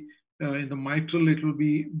be in the mitral, it will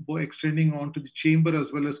be extending onto the chamber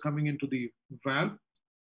as well as coming into the valve,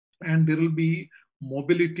 and there will be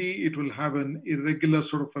mobility. It will have an irregular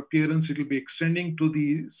sort of appearance. It will be extending to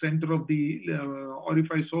the center of the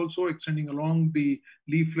orifice, also extending along the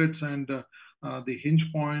leaflets and the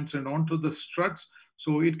hinge points and onto the struts.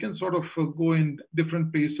 So it can sort of go in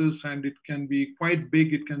different places, and it can be quite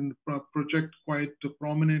big. It can project quite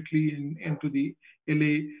prominently into the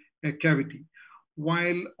LA cavity.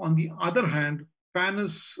 While on the other hand,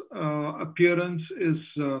 pannus appearance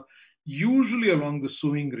is usually along the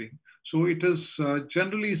sewing ring. So it is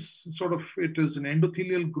generally sort of, it is an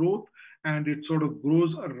endothelial growth, and it sort of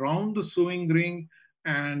grows around the sewing ring,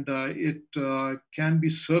 and it can be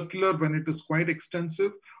circular when it is quite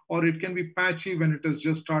extensive, or it can be patchy when it has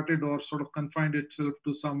just started or sort of confined itself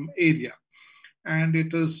to some area. And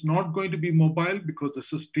it is not going to be mobile because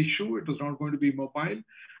this is tissue. It is not going to be mobile,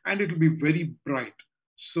 and it will be very bright.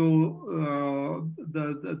 So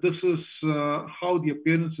this is how the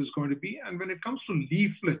appearance is going to be. And when it comes to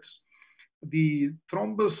leaflets, the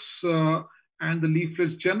thrombus and the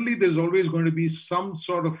leaflets, generally there's always going to be some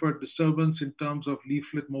sort of a disturbance in terms of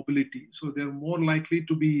leaflet mobility. So they're more likely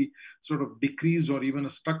to be sort of decreased or even a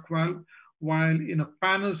stuck valve. While in a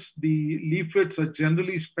pannus, the leaflets are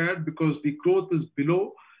generally spared because the growth is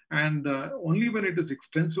below, and only when it is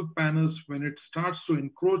extensive pannus, when it starts to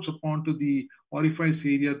encroach upon to the orifice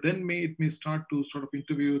area, then it may start to sort of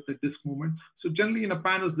interfere with the disc movement. So generally in a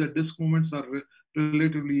pannus, the disc movements are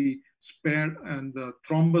relatively spared, and the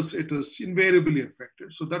thrombus, it is invariably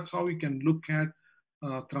affected. So that's how we can look at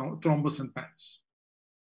thrombus and pannus.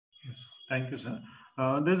 Yes, thank you, sir.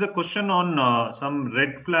 There's a question on some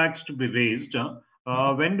red flags to be raised.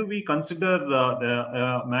 When do we consider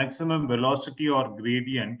the maximum velocity or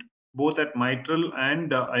gradient, both at mitral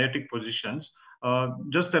and aortic positions?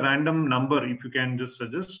 Just a random number, if you can just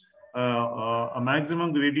suggest a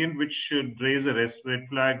maximum gradient which should raise a red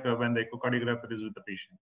flag when the echocardiographer is with the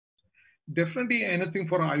patient. Definitely anything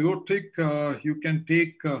for aortic, you can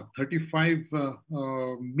take 35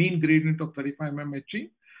 mean gradient of 35 mmHg.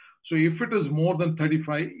 So if it is more than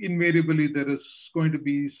 35, invariably there is going to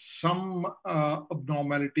be some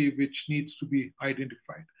abnormality which needs to be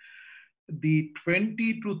identified. The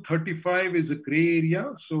 20 to 35 is a gray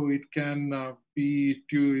area, so it can be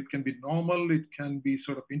normal, it can be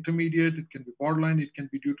sort of intermediate, it can be borderline, it can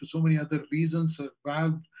be due to so many other reasons. A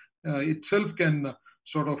valve itself can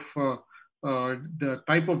sort of the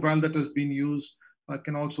type of valve that has been used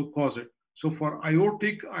can also cause it. So for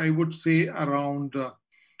aortic, I would say around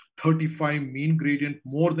 35 mean gradient.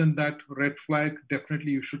 More than that, red flag,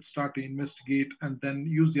 definitely you should start to investigate and then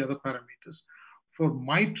use the other parameters. For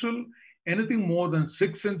mitral, anything more than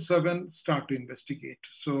 6 and 7, start to investigate.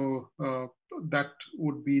 So that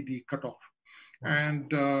would be the cutoff. And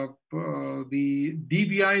the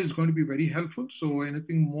DVI is going to be very helpful. So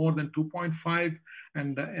anything more than 2.5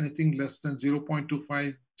 and anything less than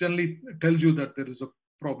 0.25 generally tells you that there is a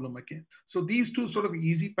problem again. So these two sort of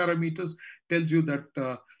easy parameters tells you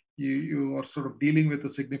that you are sort of dealing with a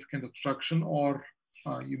significant obstruction, or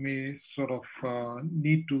you may sort of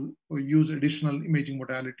need to use additional imaging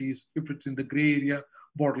modalities if it's in the gray area,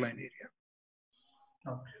 borderline area.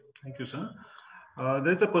 Okay, thank you, sir.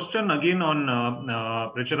 There's a question again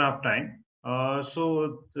on pressure half time.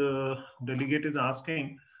 So the delegate is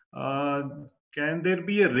asking, can there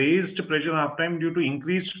be a raised pressure half time due to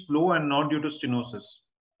increased flow and not due to stenosis?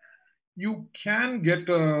 You can get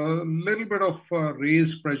a little bit of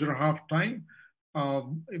raised pressure half time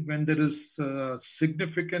when there is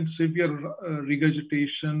significant severe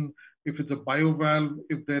regurgitation, if it's a biovalve,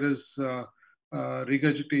 if there is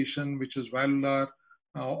regurgitation which is valvular,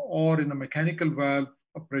 or in a mechanical valve,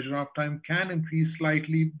 a pressure half time can increase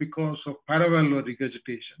slightly because of paravalvular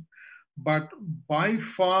regurgitation. But by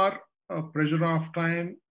far, pressure half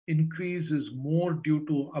time increase is more due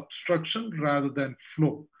to obstruction rather than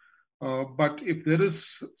flow. But if there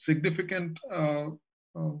is significant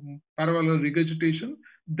paravalvular regurgitation,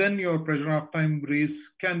 then your pressure half time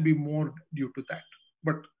raise can be more due to that.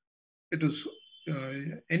 But it is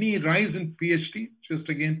any rise in PHT, just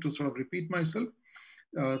again to sort of repeat myself,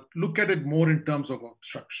 look at it more in terms of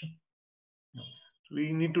obstruction.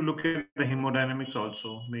 We need to look at the hemodynamics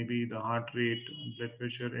also, maybe the heart rate, blood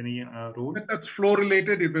pressure, any role. But that's flow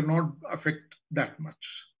related, it will not affect that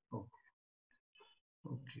much.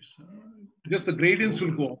 Okay, sir. Just the gradients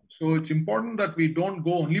will go up. So it's important that we don't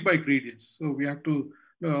go only by gradients. So we have to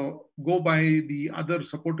go by the other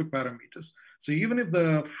supportive parameters. So even if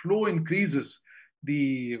the flow increases,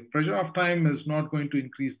 the pressure of time is not going to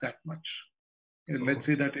increase that much. Let's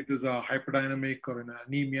say that it is a hyperdynamic or an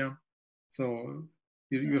anemia. So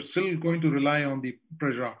you're still going to rely on the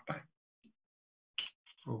pressure of time.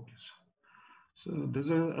 Okay, sir. So there's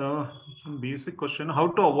some basic question: how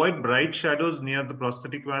to avoid bright shadows near the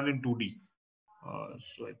prosthetic valve in 2D?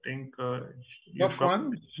 So I think Tough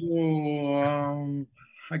one. So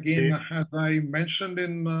again, as I mentioned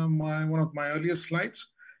in one of my earlier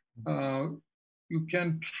slides, you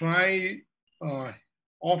can try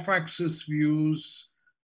off-axis views,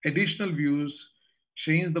 additional views,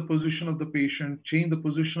 change the position of the patient, change the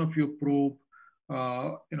position of your probe.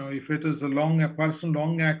 If it is a person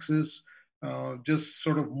long axis, just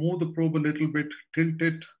sort of move the probe a little bit, tilt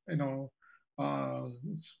it,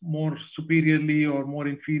 more superiorly or more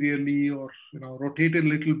inferiorly, or rotate it a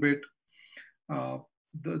little bit.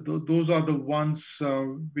 Those are the ones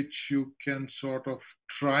which you can sort of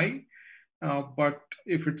try. But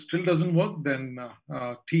if it still doesn't work, then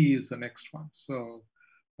T is the next one. So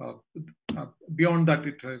beyond that,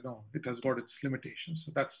 it has got its limitations.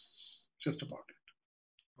 So that's just about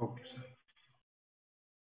it. Okay, sir.